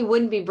 And then we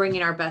wouldn't be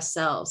bringing our best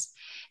selves.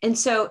 And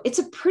so it's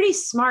a pretty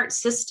smart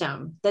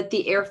system that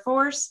the Air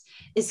Force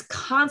is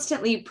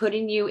constantly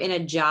putting you in a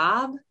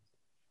job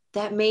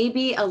that may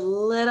be a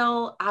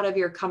little out of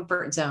your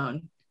comfort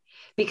zone,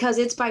 because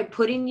it's by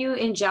putting you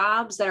in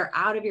jobs that are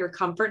out of your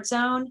comfort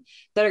zone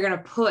that are going to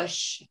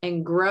push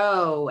and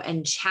grow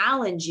and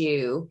challenge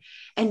you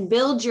and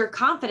build your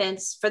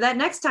confidence for that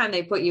next time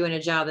they put you in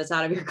a job that's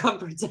out of your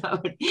comfort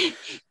zone.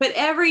 But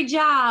every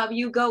job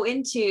you go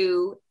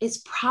into is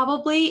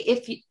probably,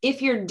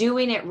 if you're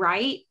doing it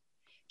right,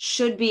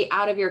 should be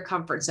out of your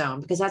comfort zone,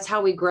 because that's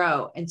how we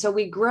grow. And so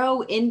we grow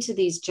into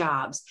these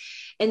jobs.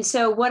 And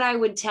so what I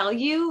would tell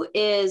you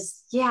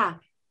is, yeah,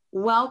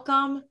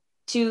 welcome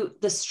to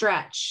the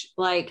stretch.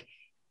 Like,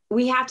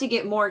 we have to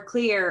get more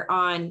clear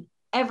on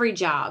every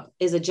job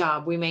is a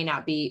job we may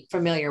not be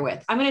familiar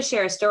with. I'm going to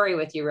share a story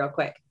with you real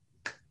quick.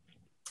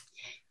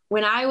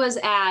 When I was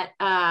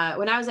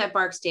at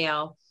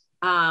Barksdale,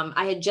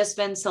 I had just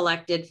been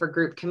selected for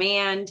group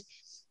command.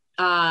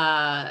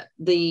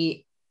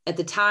 At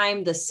the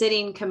time, the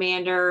sitting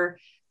commander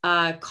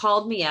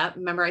called me up.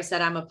 Remember, I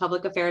said I'm a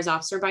public affairs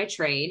officer by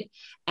trade.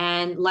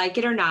 And like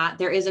it or not,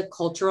 there is a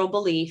cultural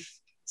belief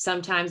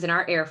sometimes in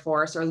our Air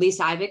Force, or at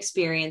least I've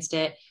experienced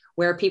it,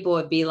 where people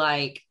would be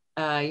like,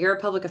 you're a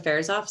public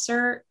affairs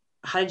officer.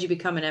 How did you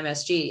become an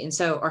MSG? And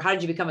so, or how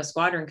did you become a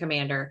squadron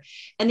commander?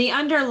 And the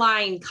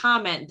underlying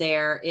comment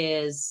there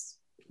is,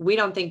 we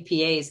don't think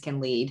PAs can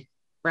lead,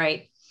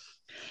 right?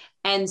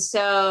 And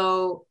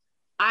so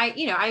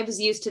I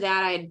was used to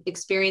that. I had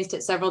experienced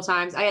it several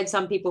times. I had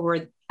some people who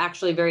were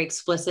actually very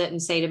explicit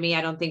and say to me,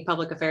 I don't think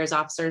public affairs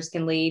officers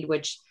can lead,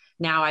 which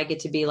now I get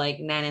to be like,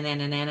 na, na, na,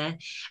 na, na, na.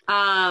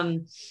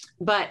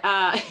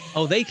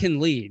 Oh, they can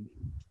lead.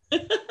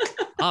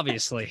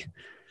 Obviously.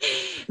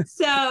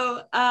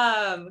 So,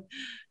 I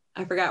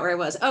forgot where I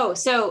was. Oh,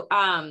 so,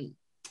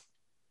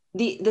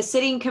 the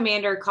sitting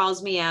commander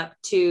calls me up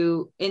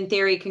to, in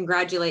theory,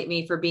 congratulate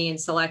me for being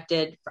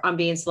selected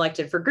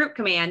for group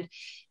command.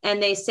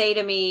 And they say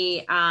to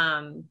me,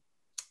 I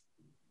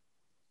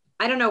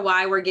don't know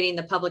why we're getting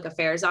the public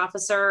affairs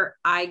officer.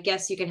 I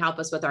guess you can help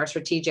us with our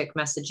strategic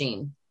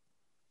messaging.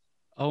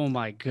 Oh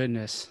my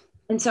goodness.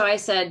 And so I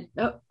said,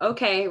 oh,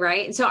 okay.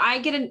 Right. And so I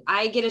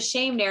get a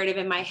shame narrative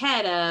in my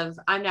head of,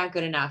 I'm not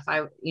good enough.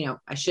 I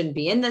shouldn't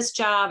be in this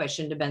job. I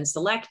shouldn't have been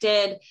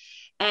selected.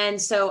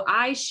 And so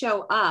I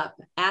show up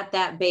at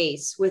that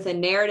base with a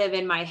narrative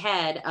in my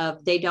head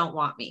of, they don't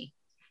want me.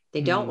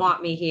 They don't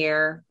want me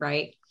here.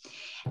 Right.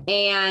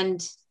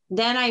 And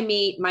then I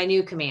meet my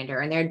new commander,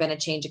 and there had been a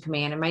change of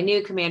command, and my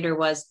new commander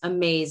was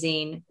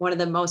amazing. One of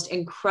the most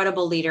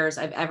incredible leaders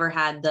I've ever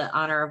had the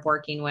honor of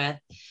working with.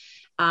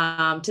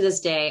 To this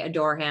day,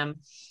 adore him.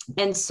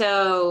 And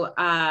so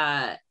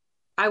I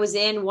was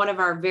in one of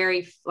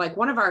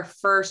our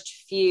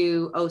first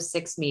few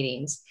 06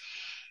 meetings,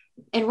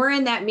 and we're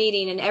in that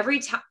meeting. And every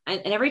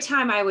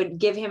time I would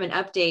give him an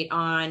update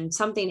on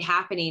something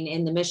happening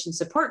in the mission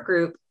support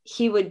group,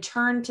 he would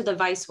turn to the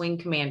vice wing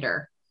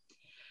commander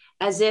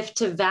as if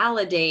to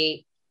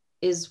validate,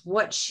 is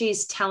what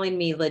she's telling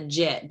me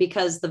legit?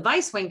 Because the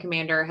vice wing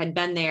commander had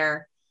been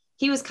there.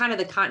 He was kind of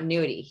the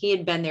continuity. He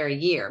had been there a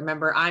year.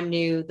 Remember, I'm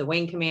new, the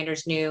wing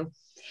commander's new.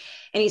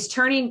 And he's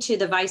turning to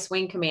the vice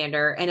wing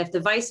commander. And if the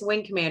vice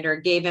wing commander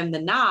gave him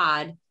the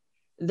nod,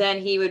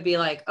 then he would be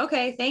like,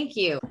 okay, thank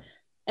you.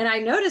 And I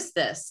noticed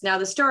this. Now,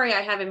 the story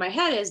I have in my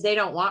head is, they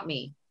don't want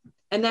me.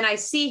 And then I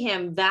see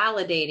him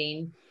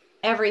validating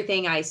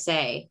everything I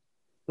say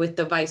with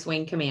the vice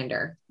wing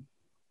commander.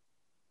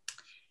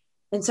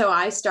 And so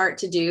I start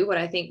to do what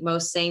I think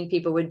most sane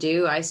people would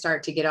do. I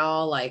start to get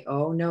all like,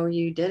 oh, no,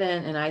 you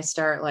didn't. And I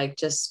start like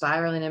just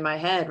spiraling in my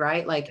head,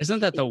 right? Like, isn't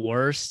that the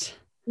worst?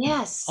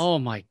 Yes. Oh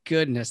my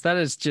goodness. That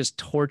is just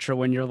torture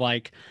when you're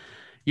like,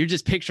 you're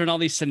just picturing all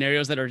these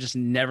scenarios that are just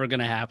never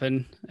going to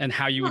happen, and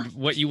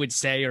what you would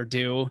say or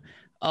do.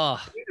 Oh.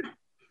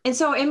 And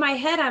so in my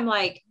head, I'm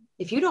like,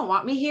 if you don't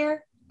want me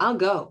here, I'll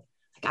go.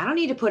 Like, I don't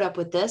need to put up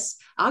with this.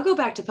 I'll go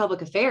back to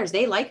public affairs.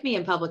 They like me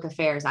in public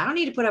affairs. I don't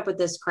need to put up with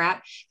this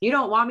crap. You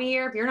don't want me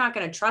here. If you're not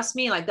going to trust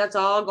me, like that's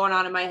all going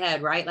on in my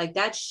head, right? Like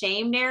that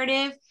shame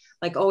narrative,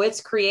 like, oh,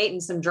 it's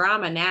creating some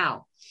drama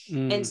now.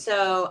 And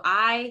so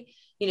I,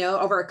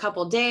 over a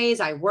couple of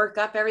days, I work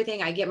up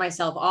everything. I get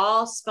myself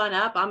all spun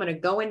up. I'm going to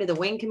go into the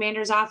wing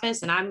commander's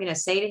office and I'm going to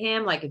say to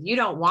him, like, if you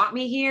don't want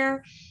me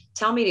here,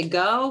 tell me to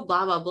go,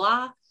 blah, blah,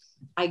 blah.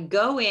 I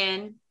go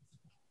in,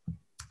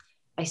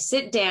 I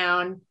sit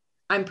down,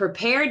 I'm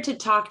prepared to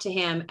talk to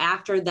him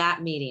after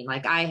that meeting.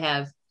 Like I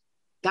have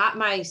got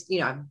my,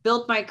 I've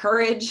built my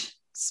courage,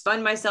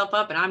 spun myself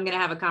up, and I'm going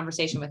to have a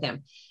conversation with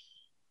him.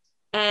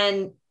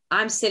 And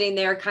I'm sitting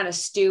there kind of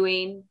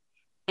stewing,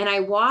 and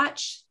I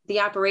watch the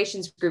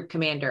operations group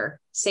commander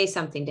say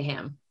something to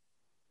him.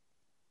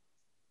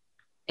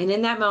 And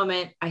in that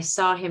moment, I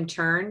saw him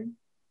turn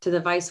to the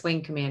vice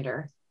wing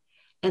commander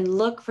and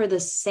look for the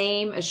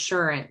same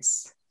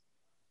assurance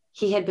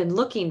he had been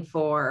looking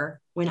for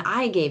when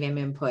I gave him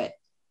input.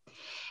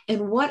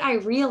 And what I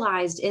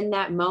realized in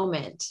that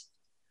moment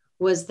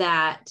was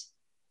that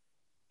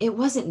it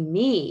wasn't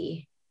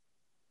me,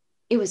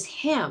 it was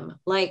him.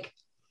 Like,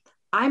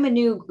 I'm a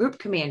new group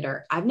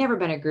commander. I've never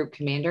been a group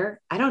commander.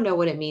 I don't know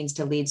what it means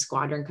to lead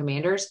squadron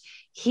commanders.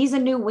 He's a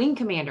new wing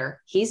commander.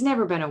 He's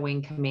never been a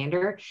wing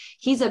commander.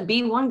 He's a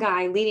B1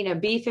 guy leading a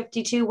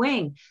B-52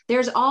 wing.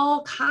 There's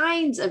all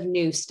kinds of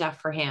new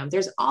stuff for him.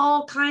 There's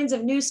all kinds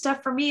of new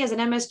stuff for me as an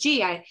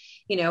MSG.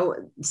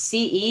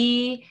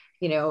 CE,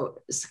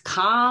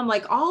 COM,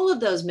 like all of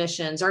those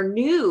missions are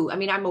new. I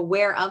mean, I'm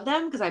aware of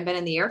them because I've been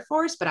in the Air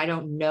Force, but I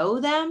don't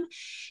know them.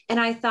 And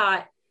I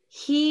thought,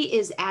 he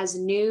is as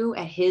new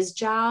at his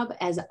job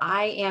as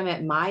I am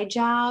at my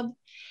job.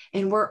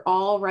 And we're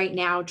all right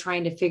now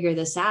trying to figure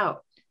this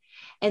out.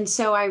 And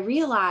so I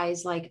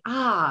realized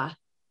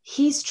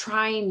he's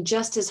trying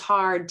just as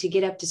hard to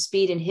get up to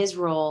speed in his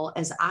role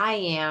as I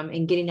am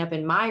in getting up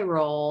in my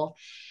role.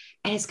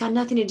 And it's got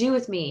nothing to do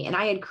with me. And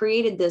I had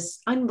created this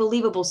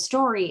unbelievable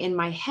story in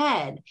my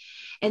head.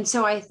 And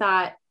so I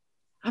thought,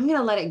 I'm going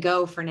to let it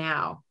go for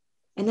now.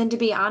 And then to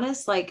be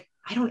honest, I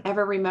don't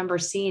ever remember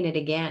seeing it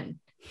again.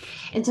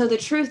 And so the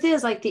truth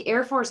is, the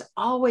Air Force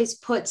always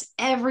puts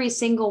every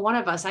single one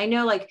of us. I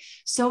know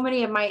so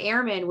many of my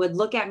airmen would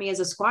look at me as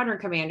a squadron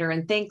commander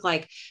and think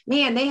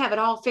man, they have it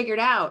all figured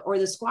out. Or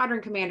the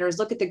squadron commanders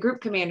look at the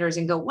group commanders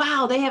and go,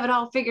 wow, they have it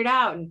all figured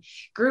out. And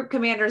group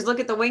commanders look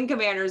at the wing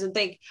commanders and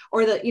think,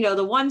 or the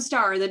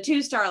 1-star or the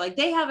 2-star,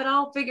 they have it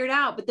all figured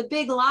out. But the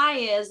big lie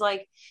is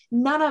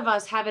none of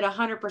us have it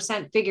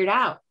 100% figured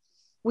out.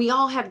 We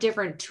all have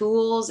different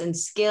tools and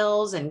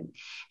skills and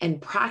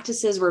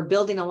practices we're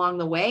building along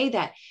the way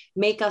that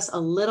make us a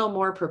little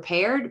more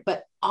prepared,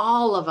 but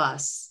all of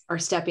us are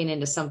stepping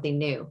into something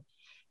new.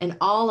 And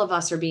all of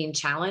us are being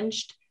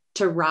challenged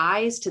to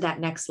rise to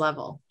that next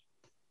level.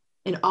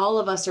 And all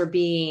of us are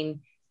being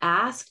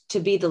asked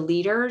to be the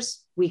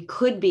leaders we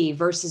could be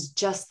versus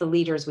just the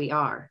leaders we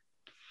are.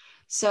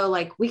 So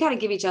we got to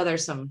give each other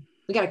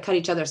we got to cut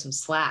each other some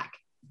slack.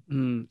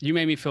 You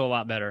made me feel a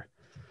lot better.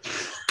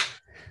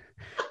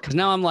 Because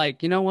now I'm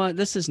you know what?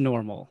 This is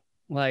normal.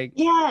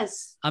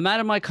 Yes, I'm out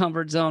of my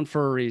comfort zone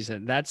for a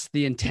reason. That's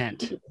the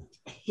intent.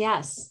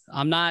 Yes.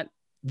 I'm not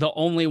the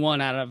only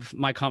one out of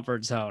my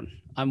comfort zone.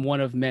 I'm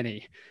one of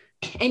many.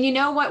 And you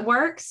know what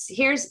works?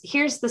 Here's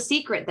the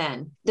secret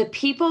then. The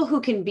people who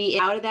can be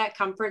out of that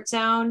comfort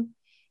zone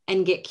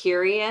and get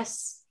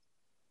curious,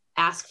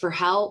 ask for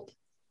help,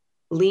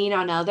 lean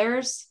on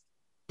others,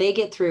 they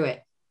get through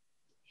it.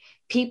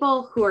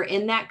 People who are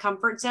in that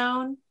comfort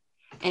zone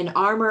and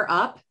armor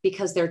up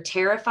because they're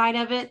terrified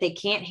of it, they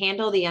can't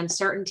handle the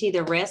uncertainty,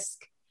 the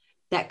risk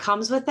that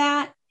comes with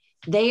that,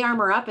 they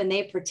armor up and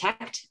they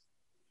protect.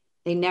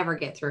 They never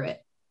get through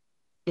it.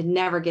 It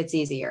never gets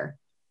easier.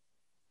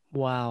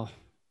 Wow,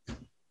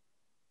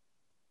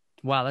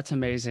 that's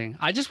amazing.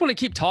 I just want to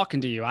keep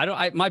talking to you.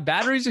 My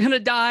battery's going to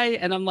die.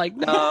 And I'm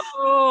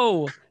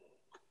no.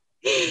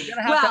 You're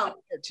gonna have to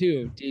part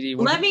two, Dee Dee.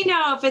 Let me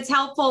know if it's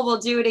helpful. We'll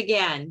do it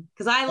again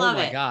because I love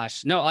it. Oh my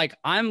gosh. No,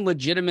 I'm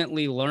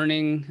legitimately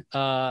learning,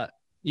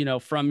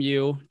 from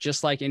you,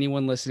 just like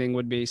anyone listening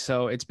would be.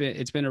 So it's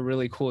been a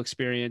really cool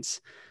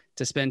experience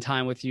to spend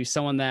time with you.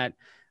 Someone that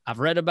I've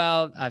read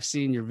about, I've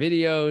seen your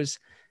videos,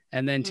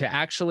 and then to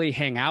actually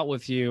hang out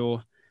with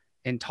you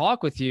and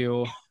talk with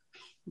you.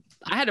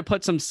 I had to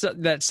put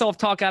that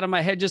self-talk out of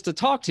my head just to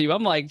talk to you.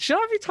 I'm should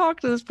I be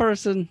talking to this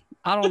person?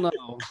 I don't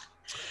know.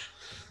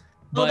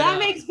 Well, that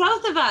makes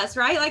both of us,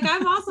 right?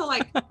 I'm also why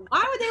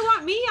would they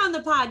want me on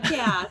the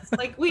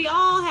podcast? We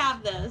all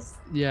have this.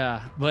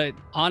 Yeah. But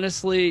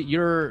honestly,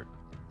 you're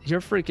a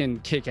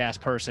freaking kick-ass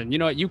person. You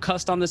know what? You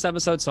cussed on this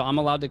episode, so I'm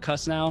allowed to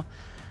cuss now.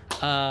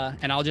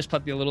 And I'll just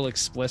put a little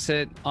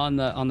explicit on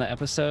the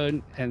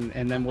episode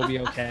and then we'll be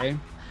okay.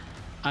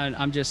 And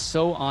I'm just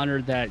so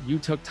honored that you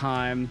took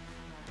time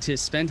to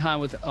spend time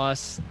with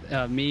us,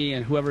 me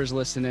and whoever's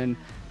listening,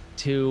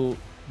 to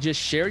just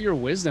share your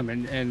wisdom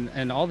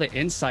and all the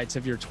insights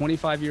of your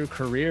 25-year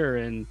career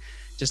and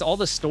just all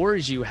the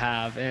stories you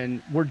have.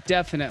 And we're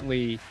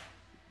definitely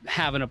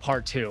having a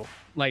part 2,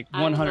 like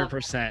I would love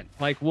 100%.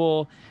 Like,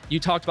 you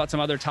talked about some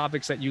other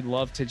topics that you'd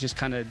love to just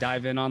kind of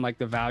dive in on, like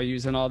the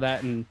values and all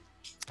that. And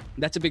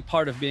that's a big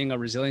part of being a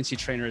resiliency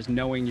trainer, is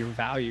knowing your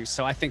values.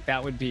 So I think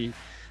that would be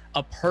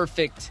a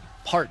perfect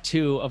part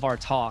 2 of our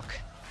talk.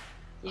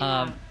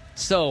 Yeah.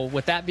 So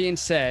with that being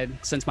said,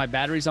 since my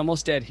battery's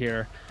almost dead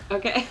here,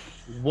 Okay.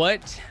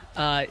 what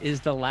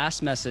is the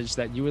last message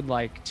that you would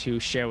like to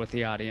share with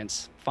the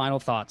audience? Final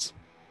thoughts.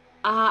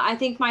 I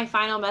think my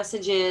final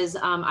message is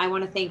I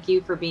want to thank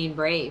you for being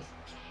brave.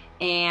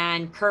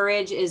 And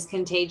courage is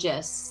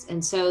contagious.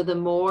 And so the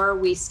more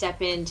we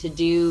step in to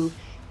do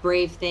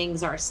brave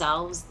things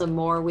ourselves, the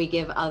more we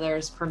give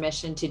others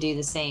permission to do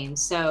the same.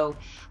 So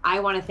I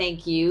want to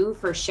thank you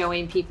for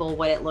showing people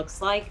what it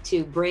looks like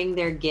to bring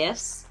their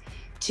gifts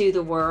to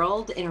the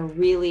world in a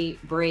really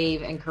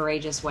brave and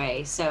courageous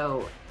way.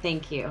 So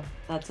thank you.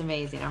 That's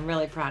amazing. I'm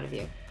really proud of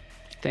you.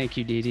 Thank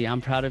you, Dee Dee.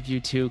 I'm proud of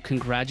you too.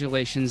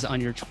 Congratulations on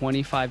your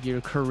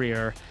 25-year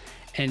career.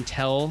 And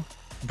tell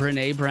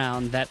Brene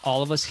Brown that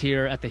all of us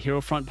here at the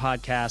Hero Front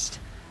podcast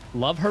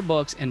love her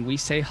books, and we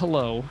say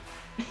hello.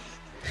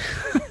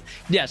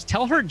 Yes,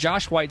 tell her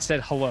Josh White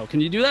said hello.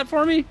 Can you do that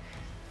for me?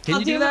 Can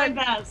you do that?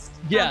 My best.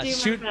 Yeah,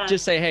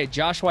 just say, hey,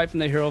 Josh White from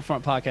the Hero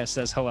Front podcast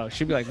says hello.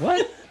 She'd be like,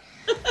 what?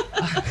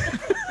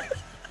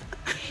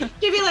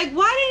 She'd be like,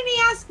 why didn't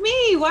he ask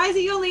me? Why is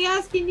he only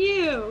asking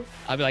you?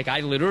 I'd be like,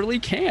 I literally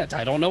can't.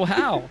 I don't know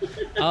how.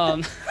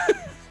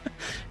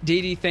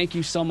 Dee Dee, thank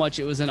you so much.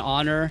 It was an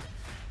honor.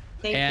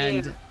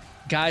 Thank you.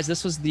 Guys,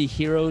 this was the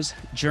hero's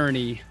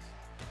journey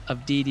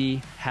of Dee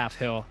Dee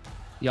Halfhill.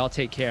 Y'all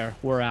take care.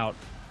 We're out.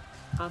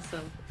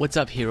 Awesome. What's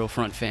up, Hero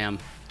Front fam?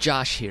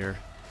 Josh here.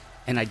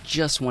 And I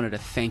just wanted to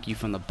thank you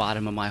from the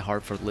bottom of my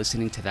heart for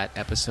listening to that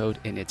episode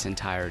in its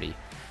entirety.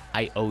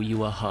 I owe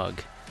you a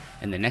hug.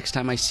 And the next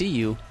time I see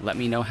you, let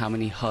me know how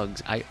many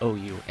hugs I owe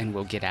you, and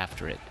we'll get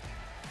after it.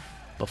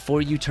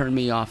 Before you turn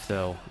me off,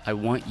 though, I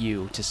want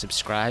you to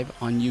subscribe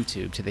on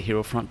YouTube to the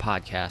Hero Front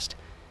podcast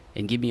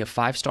and give me a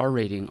 5-star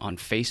rating on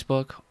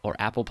Facebook or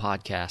Apple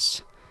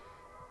Podcasts.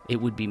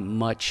 It would be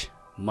much,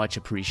 much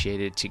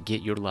appreciated to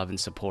get your love and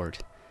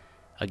support.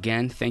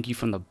 Again, thank you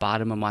from the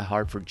bottom of my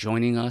heart for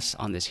joining us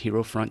on this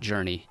Hero Front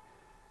journey.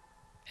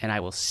 And I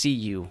will see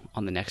you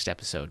on the next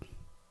episode.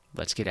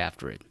 Let's get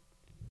after it.